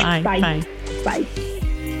soon. Bye-bye. Bye. Bye. Bye.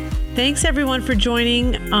 Thanks everyone for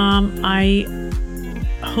joining. I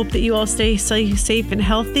hope that you all stay safe and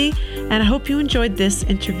healthy. And I hope you enjoyed this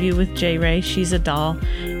interview with J. Ray. She's a doll.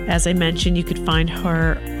 As I mentioned, you could find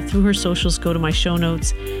her through her socials. Go to my show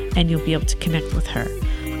notes and you'll be able to connect with her.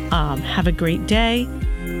 Have a great day.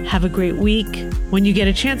 Have a great week. When you get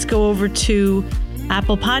a chance, go over to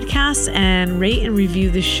Apple Podcasts and rate and review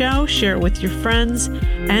the show. Share it with your friends.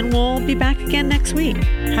 And we'll be back again next week.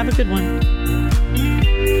 Have a good one.